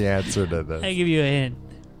know the answer to this? I give you a hint.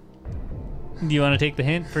 Do you want to take the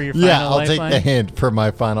hint for your final lifeline? Yeah, I'll take the hint for my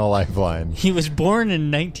final lifeline. He was born in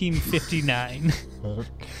 1959.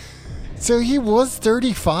 So he was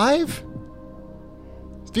 35?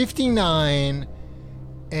 59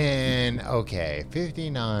 and... Okay,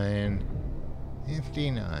 59.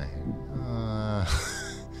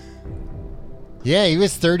 Yeah, he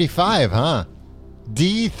was 35, huh?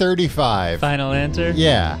 D35. Final answer?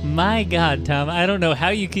 Yeah. My God, Tom, I don't know how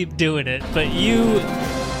you keep doing it, but you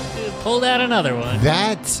pulled out another one.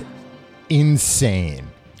 That's insane.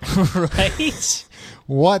 Right?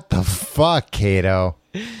 What the fuck, Kato?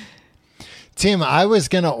 Tim, I was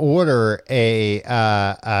gonna order a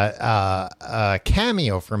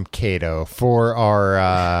cameo from Kato for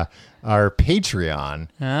our Patreon.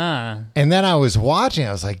 And then I was watching.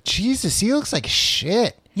 I was like, Jesus, he looks like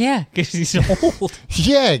shit. Yeah, because he's old.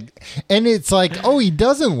 Yeah, and it's like, oh, he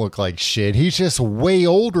doesn't look like shit. He's just way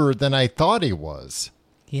older than I thought he was.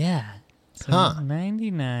 Yeah. So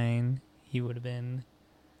 99, he would have been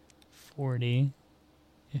 40,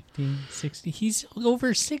 50, 60. He's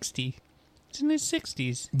over 60. He's in his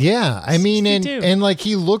 60s. Yeah, I mean, and like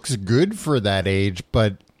he looks good for that age,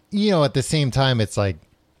 but you know, at the same time, it's like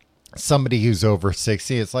somebody who's over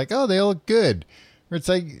 60. It's like, oh, they look good. Or it's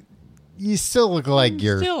like you still look like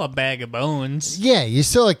you're still a bag of bones. Yeah, you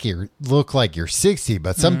still look like you're 60,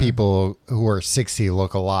 but some people who are 60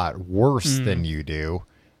 look a lot worse than you do.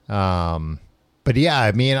 But yeah,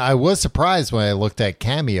 I mean, I was surprised when I looked at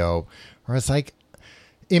Cameo, where I was like,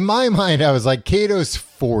 in my mind, I was like, Kato's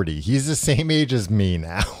 40. He's the same age as me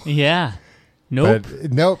now. Yeah. Nope.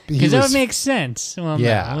 Nope. Because that would make sense. Well,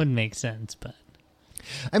 yeah. No, it wouldn't make sense, but.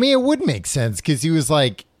 I mean, it would make sense because he was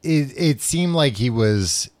like, it seemed like he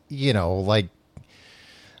was, you know, like,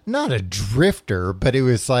 not a drifter, but it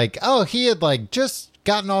was like, oh, he had like just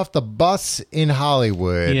gotten off the bus in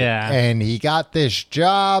Hollywood. Yeah. And he got this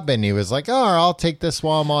job and he was like, oh, I'll take this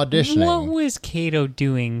while I'm auditioning. What was Kato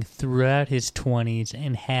doing throughout his 20s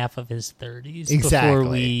and half of his 30s exactly.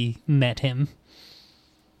 before we met him?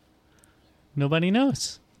 Nobody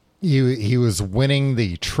knows. He was winning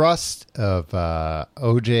the trust of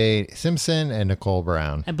O.J. Simpson and Nicole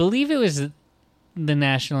Brown. I believe it was the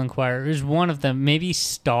National Enquirer. It was one of them, maybe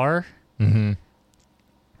Star.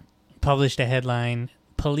 Published a headline,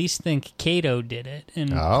 police think Kato did it.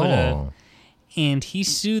 And and he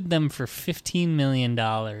sued them for $15 million.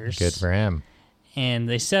 Good for him. And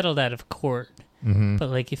they settled out of court. But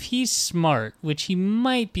like, if he's smart, which he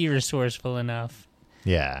might be resourceful enough.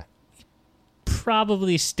 Yeah.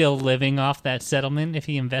 Probably still living off that settlement if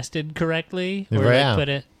he invested correctly. Where they put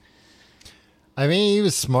it. I mean, he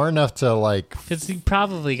was smart enough to like... Because he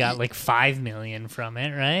probably got like $5 million from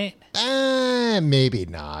it, right? Maybe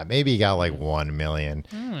not. Maybe he got like $1 million.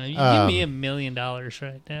 You give me $1 million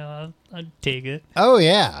right now, I'd take it. Oh,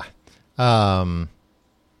 yeah. But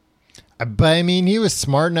I mean, he was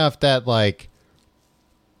smart enough that like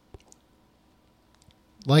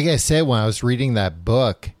I said, when I was reading that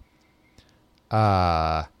book,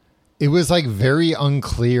 it was like very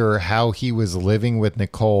unclear how he was living with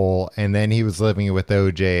Nicole and then he was living with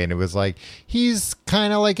OJ, and it was like he's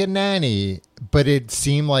kind of like a nanny, but it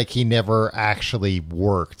seemed like he never actually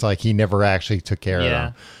worked, like he never actually took care of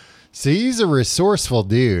him. So he's a resourceful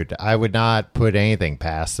dude. I would not put anything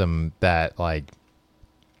past him that like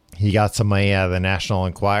he got some money out of the National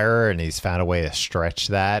Enquirer and he's found a way to stretch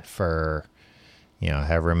that for, you know,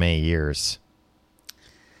 however many years.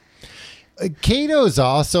 Kato's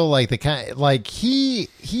also like the kind, like he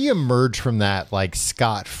emerged from that like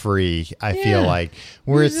scot-free. I feel like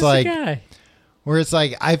where it's like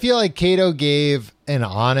I feel like Kato gave an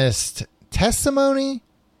honest testimony,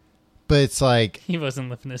 but it's like he wasn't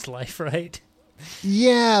living his life right.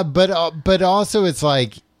 Yeah, but also it's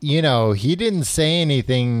like he didn't say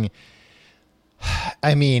anything.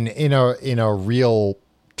 I mean, in a real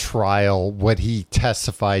trial, what he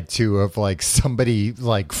testified to of like somebody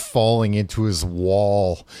like falling into his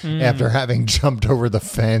wall after having jumped over the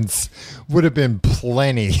fence would have been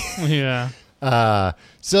plenty. Yeah.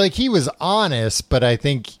 So like he was honest, but I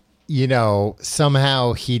think,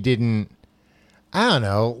 somehow he didn't, I don't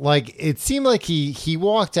know, like it seemed like he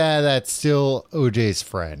walked out of that still OJ's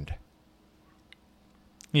friend.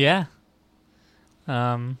 Yeah.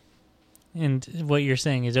 And what you're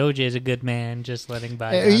saying is OJ is a good man, just letting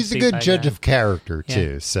by. He's a good judge of character,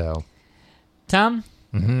 too, so. Tom,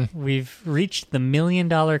 we've reached the $1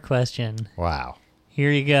 million question. Wow.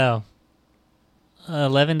 Here you go.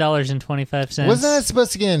 $11.25. Wasn't that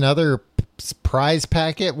supposed to get another prize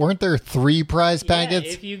packet? Weren't there 3 prize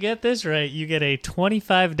packets? If you get this right, you get a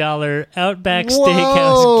 $25 Outback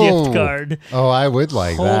Steakhouse gift card. Oh, I would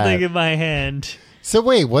like that. Holding in my hand. So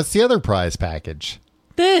wait, what's the other prize package?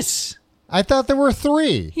 This. I thought there were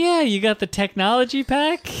 3. Yeah, you got the technology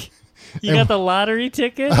pack. You got the lottery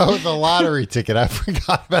ticket. Oh, the lottery ticket. I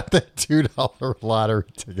forgot about the $2 lottery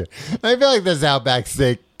ticket. I feel like this Outback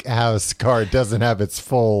Steakhouse card doesn't have its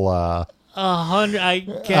full... 100. I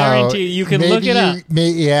guarantee you can look it up.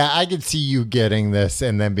 Yeah, I could see you getting this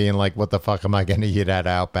and then being like, what the fuck am I going to eat at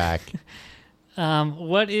Outback?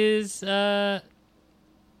 What is...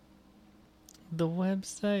 the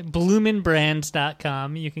website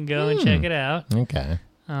bloominbrands.com. You can go and check it out. Okay.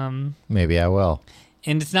 Maybe I will.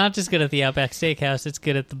 And it's not just good at the Outback Steakhouse, it's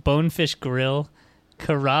good at the Bonefish Grill,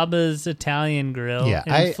 Carrabba's Italian Grill. Yeah,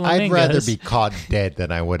 I'd rather be caught dead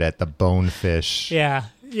than I would at the Bonefish. Yeah,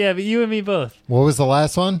 but you and me both. What was the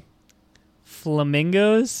last one?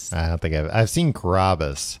 Flamingos. I don't think I've seen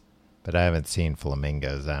Carrabba's, but I haven't seen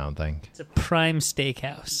Flamingos, I don't think. It's a prime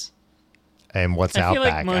steakhouse. And what's Outback? I feel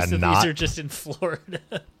like most of these are just in Florida.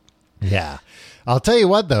 Yeah. I'll tell you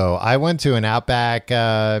what, though. I went to an Outback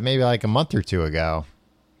maybe like a month or 2 ago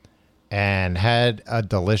and had a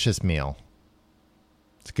delicious meal.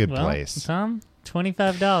 It's a good place. Tom,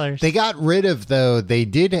 $25. They got rid of, though, they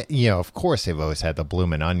did, of course they've always had the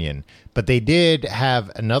bloomin' onion, but they did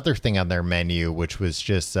have another thing on their menu, which was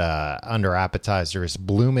just under appetizers,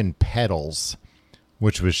 bloomin' petals.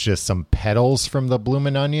 Which was just some petals from the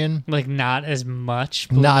bloomin' onion. Like not as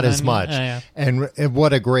much? Not as much. Oh, yeah. And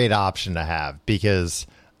what a great option to have, because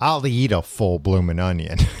I'll eat a full bloomin'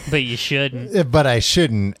 onion. But you shouldn't. But I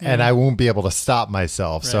shouldn't, and I won't be able to stop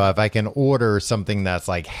myself. Right. So if I can order something that's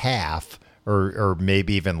like half or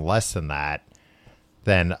maybe even less than that,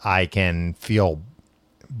 then I can feel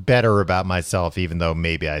better about myself, even though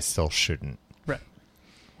maybe I still shouldn't. Right.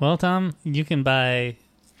 Well, Tom, you can buy...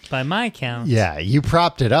 By my count, yeah, you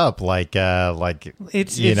propped it up like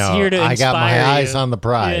it's here to I got my inspire eyes you. on the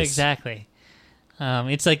prize. Yeah, exactly.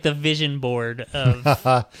 It's like the vision board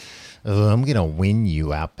of. I'm gonna win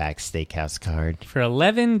you Outback Steakhouse card for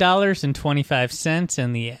 $11.25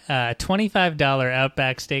 and the $25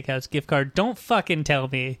 Outback Steakhouse gift card. Don't fucking tell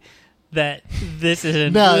me that this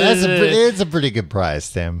isn't. No, it's a pretty good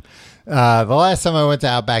prize, Tim. The last time I went to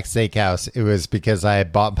Outback Steakhouse, it was because I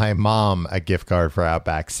had bought my mom a gift card for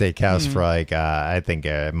Outback Steakhouse for like, I think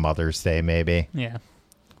Mother's Day, maybe. Yeah.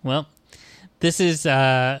 Well, this is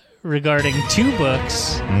regarding 2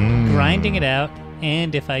 books, Grinding It Out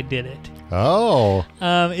and If I Did It. Oh.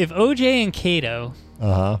 If OJ and Kato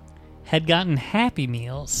had gotten Happy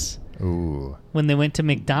Meals... Ooh. When they went to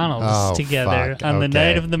McDonald's together on the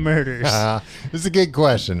night of the murders. This is a good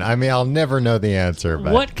question. I mean, I'll never know the answer.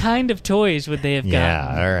 But... What kind of toys would they have gotten?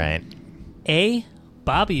 Yeah, all right. A,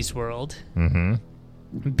 Bobby's World.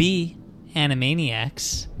 B,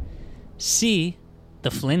 Animaniacs. C, The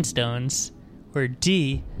Flintstones. Or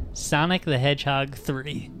D, Sonic the Hedgehog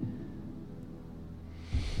 3.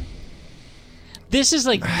 This is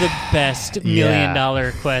like the best $1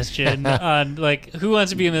 million question on like Who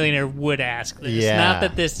Wants to Be a Millionaire would ask this. Yeah. Not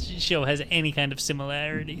that this show has any kind of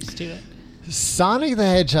similarities to it. Sonic the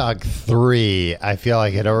Hedgehog 3, I feel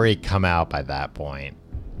like had already come out by that point.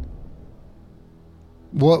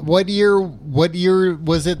 What year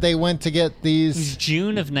was it they went to get these? It was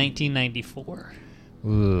June of 1994.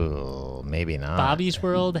 Ooh, maybe not. Bobby's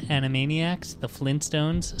World, Animaniacs, The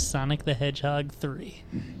Flintstones, Sonic the Hedgehog 3.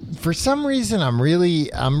 For some reason, I'm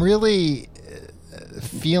really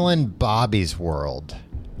feeling Bobby's World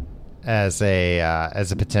as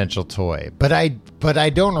a potential toy, but I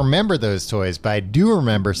don't remember those toys. But I do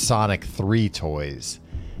remember Sonic 3 toys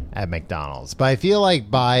at McDonald's. But I feel like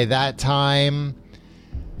by that time,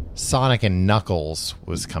 Sonic and Knuckles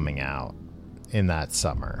was coming out in that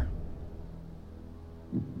summer.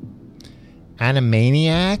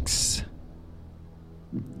 Animaniacs?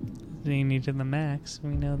 zany to the max.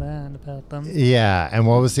 We know that about them. Yeah, and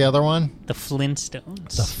what was the other one? The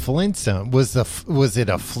Flintstones. The Flintstones. Was it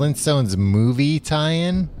a Flintstones movie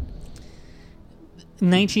tie-in?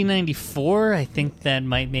 1994, I think that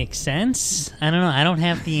might make sense. I don't know. I don't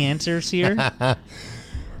have the answers here. I'm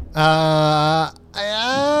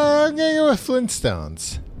going to go with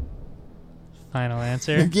Flintstones. Final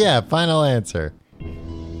answer? Yeah, final answer.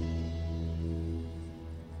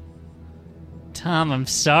 Tom, I'm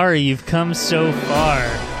sorry you've come so far.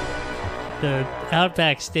 The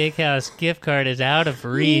Outback Steakhouse gift card is out of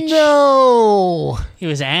reach. No! It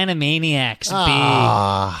was Animaniacs B.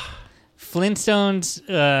 Flintstones,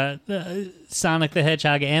 Sonic the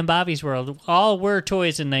Hedgehog, and Bobby's World all were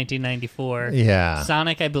toys in 1994. Yeah.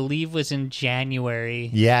 Sonic, I believe, was in January.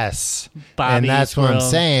 Yes. Bobby's and that's World. what I'm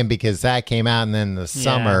saying, because that came out, and then the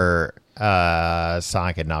summer,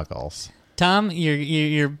 Sonic and Knuckles. Tom,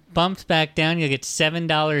 you're bumped back down. You'll get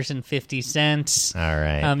 $7.50. All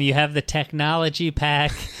right. You have the technology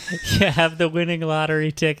pack. You have the winning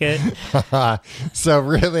lottery ticket. So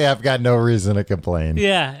really, I've got no reason to complain.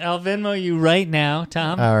 Yeah, I'll Venmo you right now,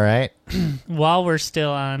 Tom. All right. While we're still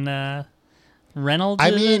on Reynolds. I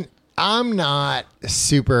mean, I'm not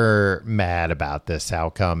super mad about this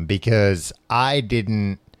outcome because I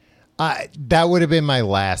didn't. That would have been my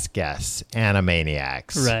last guess.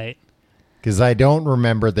 Animaniacs. Right. Because I don't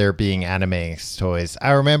remember there being Animaniacs toys. I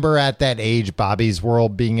remember at that age, Bobby's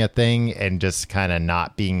World being a thing and just kind of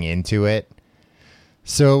not being into it.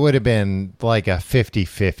 So it would have been like a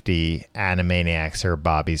 50-50 Animaniacs or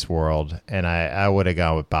Bobby's World. And I would have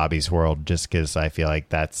gone with Bobby's World just because I feel like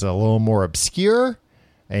that's a little more obscure.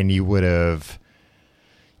 And you would have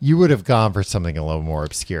gone for something a little more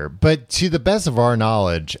obscure. But to the best of our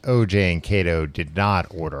knowledge, OJ and Kato did not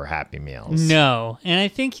order Happy Meals. No. And I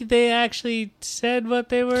think they actually said what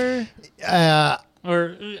they were.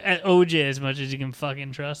 Or OJ, as much as you can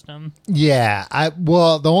fucking trust them. Yeah.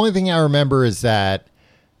 Well, the only thing I remember is that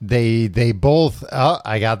they both... Oh,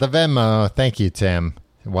 I got the Venmo. Thank you, Tim.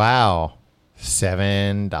 Wow.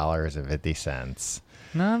 $7.50.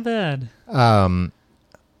 Not bad.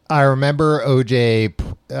 I remember OJ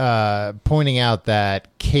pointing out that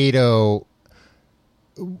Kato,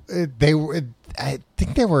 I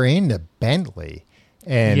think they were into Bentley.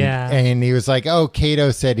 And he was like, oh,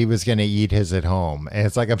 Kato said he was going to eat his at home. And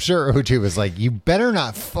it's like, I'm sure OJ was like, you better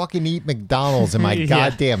not fucking eat McDonald's in my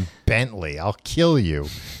goddamn Bentley. I'll kill you.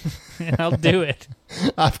 I'll do it.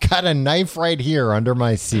 I've got a knife right here under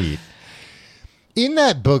my seat. In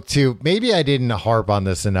that book, too, maybe I didn't harp on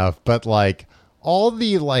this enough, but like, all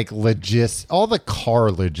the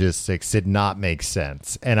car logistics did not make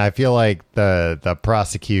sense. And I feel like the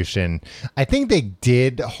prosecution, I think they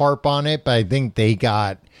did harp on it, but I think they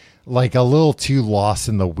got like a little too lost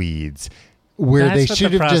in the weeds where they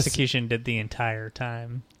should have just... the prosecution did the entire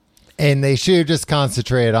time. And they should have just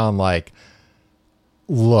concentrated on like,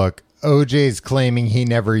 look, OJ's claiming he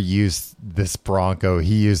never used this Bronco.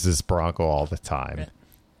 He used this Bronco all the time. Yeah.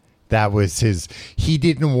 That was he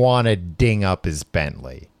didn't want to ding up his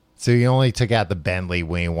Bentley. So he only took out the Bentley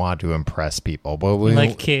when he wanted to impress people. But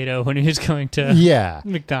like Kato when he was going to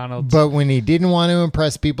McDonald's. But when he didn't want to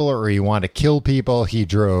impress people or he wanted to kill people, he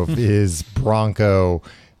drove his Bronco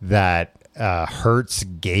that Hertz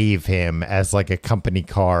gave him as like a company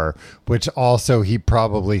car, which also he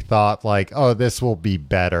probably thought like, oh, this will be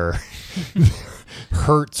better.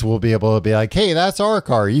 Hertz will be able to be like, hey, that's our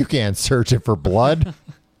car. You can't search it for blood.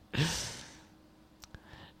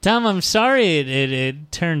 Tom, I'm sorry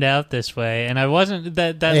it turned out this way, and I wasn't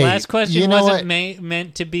that last question wasn't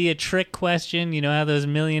meant to be a trick question. You know how those $1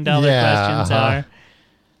 million questions are.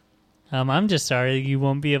 I'm just sorry you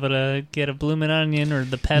won't be able to get a bloomin' onion or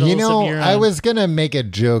the petals of your own. I was gonna make a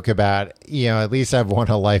joke about at least I've won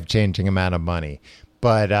a life-changing amount of money,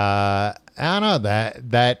 but I don't know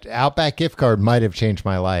that Outback gift card might have changed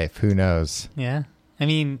my life. Who knows? Yeah. I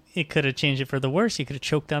mean, it could have changed it for the worse. You could have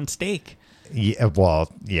choked on steak. Yeah,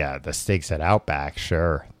 well, yeah, the steaks at Outback,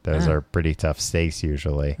 sure. Those are pretty tough steaks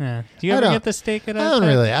usually. Yeah. Do you ever get the steak at Outback? I don't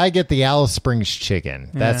really. I get the Alice Springs chicken.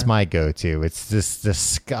 That's my go-to. It's this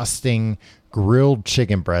disgusting grilled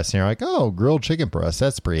chicken breast. And you're like, oh, grilled chicken breast.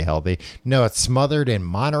 That's pretty healthy. No, it's smothered in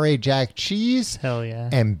Monterey Jack cheese. Hell yeah.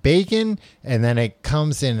 And bacon. And then it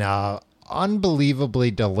comes in unbelievably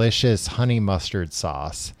delicious honey mustard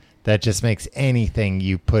sauce. That just makes anything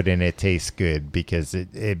you put in it taste good because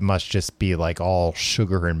it must just be like all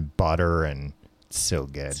sugar and butter and it's so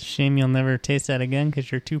good. It's a shame you'll never taste that again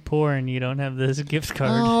because you're too poor and you don't have this gift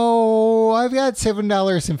card. Oh, I've got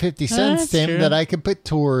 $7.50, Tim, that I could put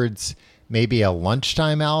towards maybe a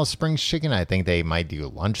lunchtime Alice Springs chicken. I think they might do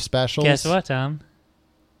lunch specials. Guess what, Tom?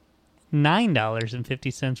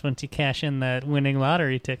 $9.50 once you cash in that winning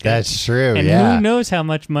lottery ticket. That's true, and yeah. who knows how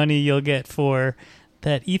much money you'll get for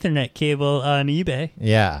that Ethernet cable on eBay.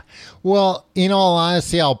 Yeah. Well, in all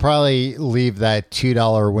honesty, I'll probably leave that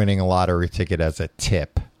 $2 winning a lottery ticket as a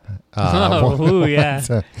tip.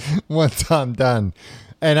 Once I'm done.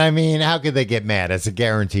 And I mean, how could they get mad? It's a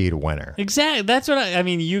guaranteed winner. Exactly. That's what I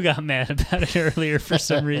mean, you got mad about it earlier for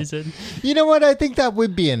some reason. You know what? I think that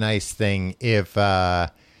would be a nice thing if,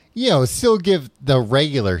 still give the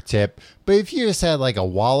regular tip. But if you just had like a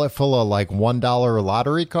wallet full of like $1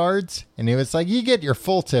 lottery cards and it was like, you get your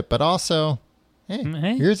full tip, but also, hey,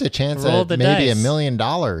 here's a chance at maybe $1 million.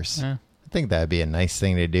 I think that'd be a nice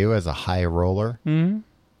thing to do as a high roller. Mm-hmm.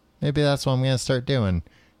 Maybe that's what I'm going to start doing.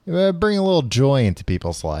 Bring a little joy into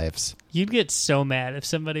people's lives. You'd get so mad if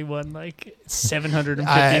somebody won like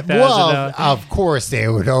 $750,000. Well, of course they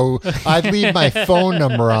would. I'd leave my phone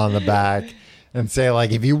number on the back and say,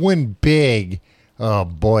 like, if you win big, oh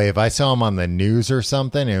boy, if I saw him on the news or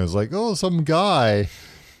something, it was like, oh, some guy.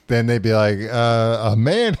 Then they'd be like, a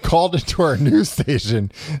man called into our news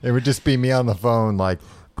station. It would just be me on the phone, like,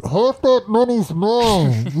 half that money's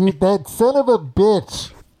mine, you that son of a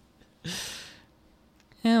bitch.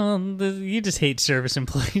 Yeah, well, you just hate service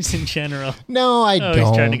employees in general. No, I don't.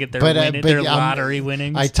 Always trying to get their lottery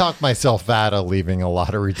winnings. I talk myself out of leaving a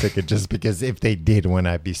lottery ticket just because if they did win,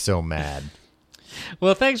 I'd be so mad.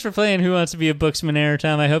 Well, thanks for playing Who Wants to Be a Booksmanaire,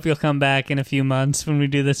 Tom. I hope you'll come back in a few months when we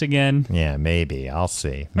do this again. Yeah, maybe. I'll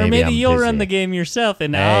see. Or maybe you'll run the game yourself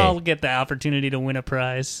and I'll get the opportunity to win a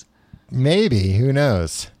prize. Maybe. Who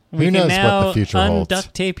knows? Who knows what the future holds?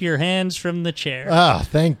 Unduct tape your hands from the chair. Oh,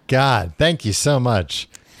 thank God. Thank you so much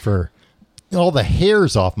for all the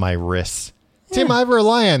hairs off my wrists. Tim, I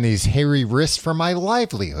rely on these hairy wrists for my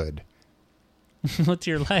livelihood. What's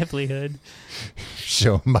your livelihood?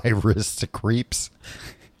 Show my wrists to creeps.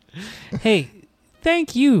 Hey,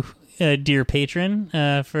 thank you, dear patron,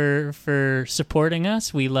 for supporting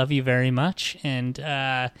us. We love you very much. And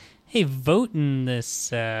hey, vote in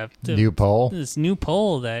this new poll. This new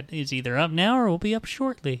poll that is either up now or will be up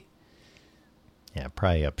shortly. Yeah,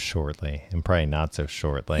 probably up shortly, and probably not so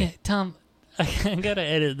shortly. Yeah, Tom, I gotta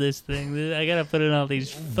edit this thing. I gotta put in all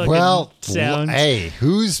these fucking sounds. Hey,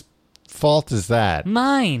 whose fault is that?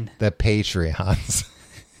 Mine. The Patreons.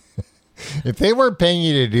 If they weren't paying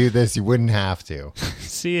you to do this, you wouldn't have to.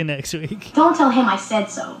 See you next week. Don't tell him I said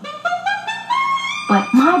so. But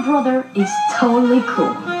my brother is totally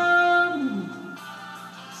cool.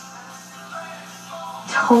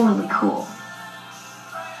 Totally cool.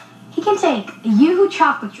 He can take a Yoo-hoo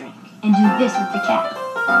chocolate drink and do this with the cap.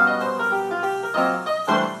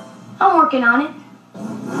 I'm working on it.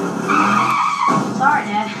 Sorry,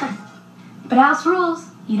 Dad. But house rules.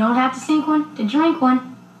 You don't have to sink one to drink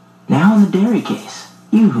one. Now in the dairy case.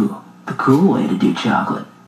 Yoo-hoo, the cool way to do chocolate.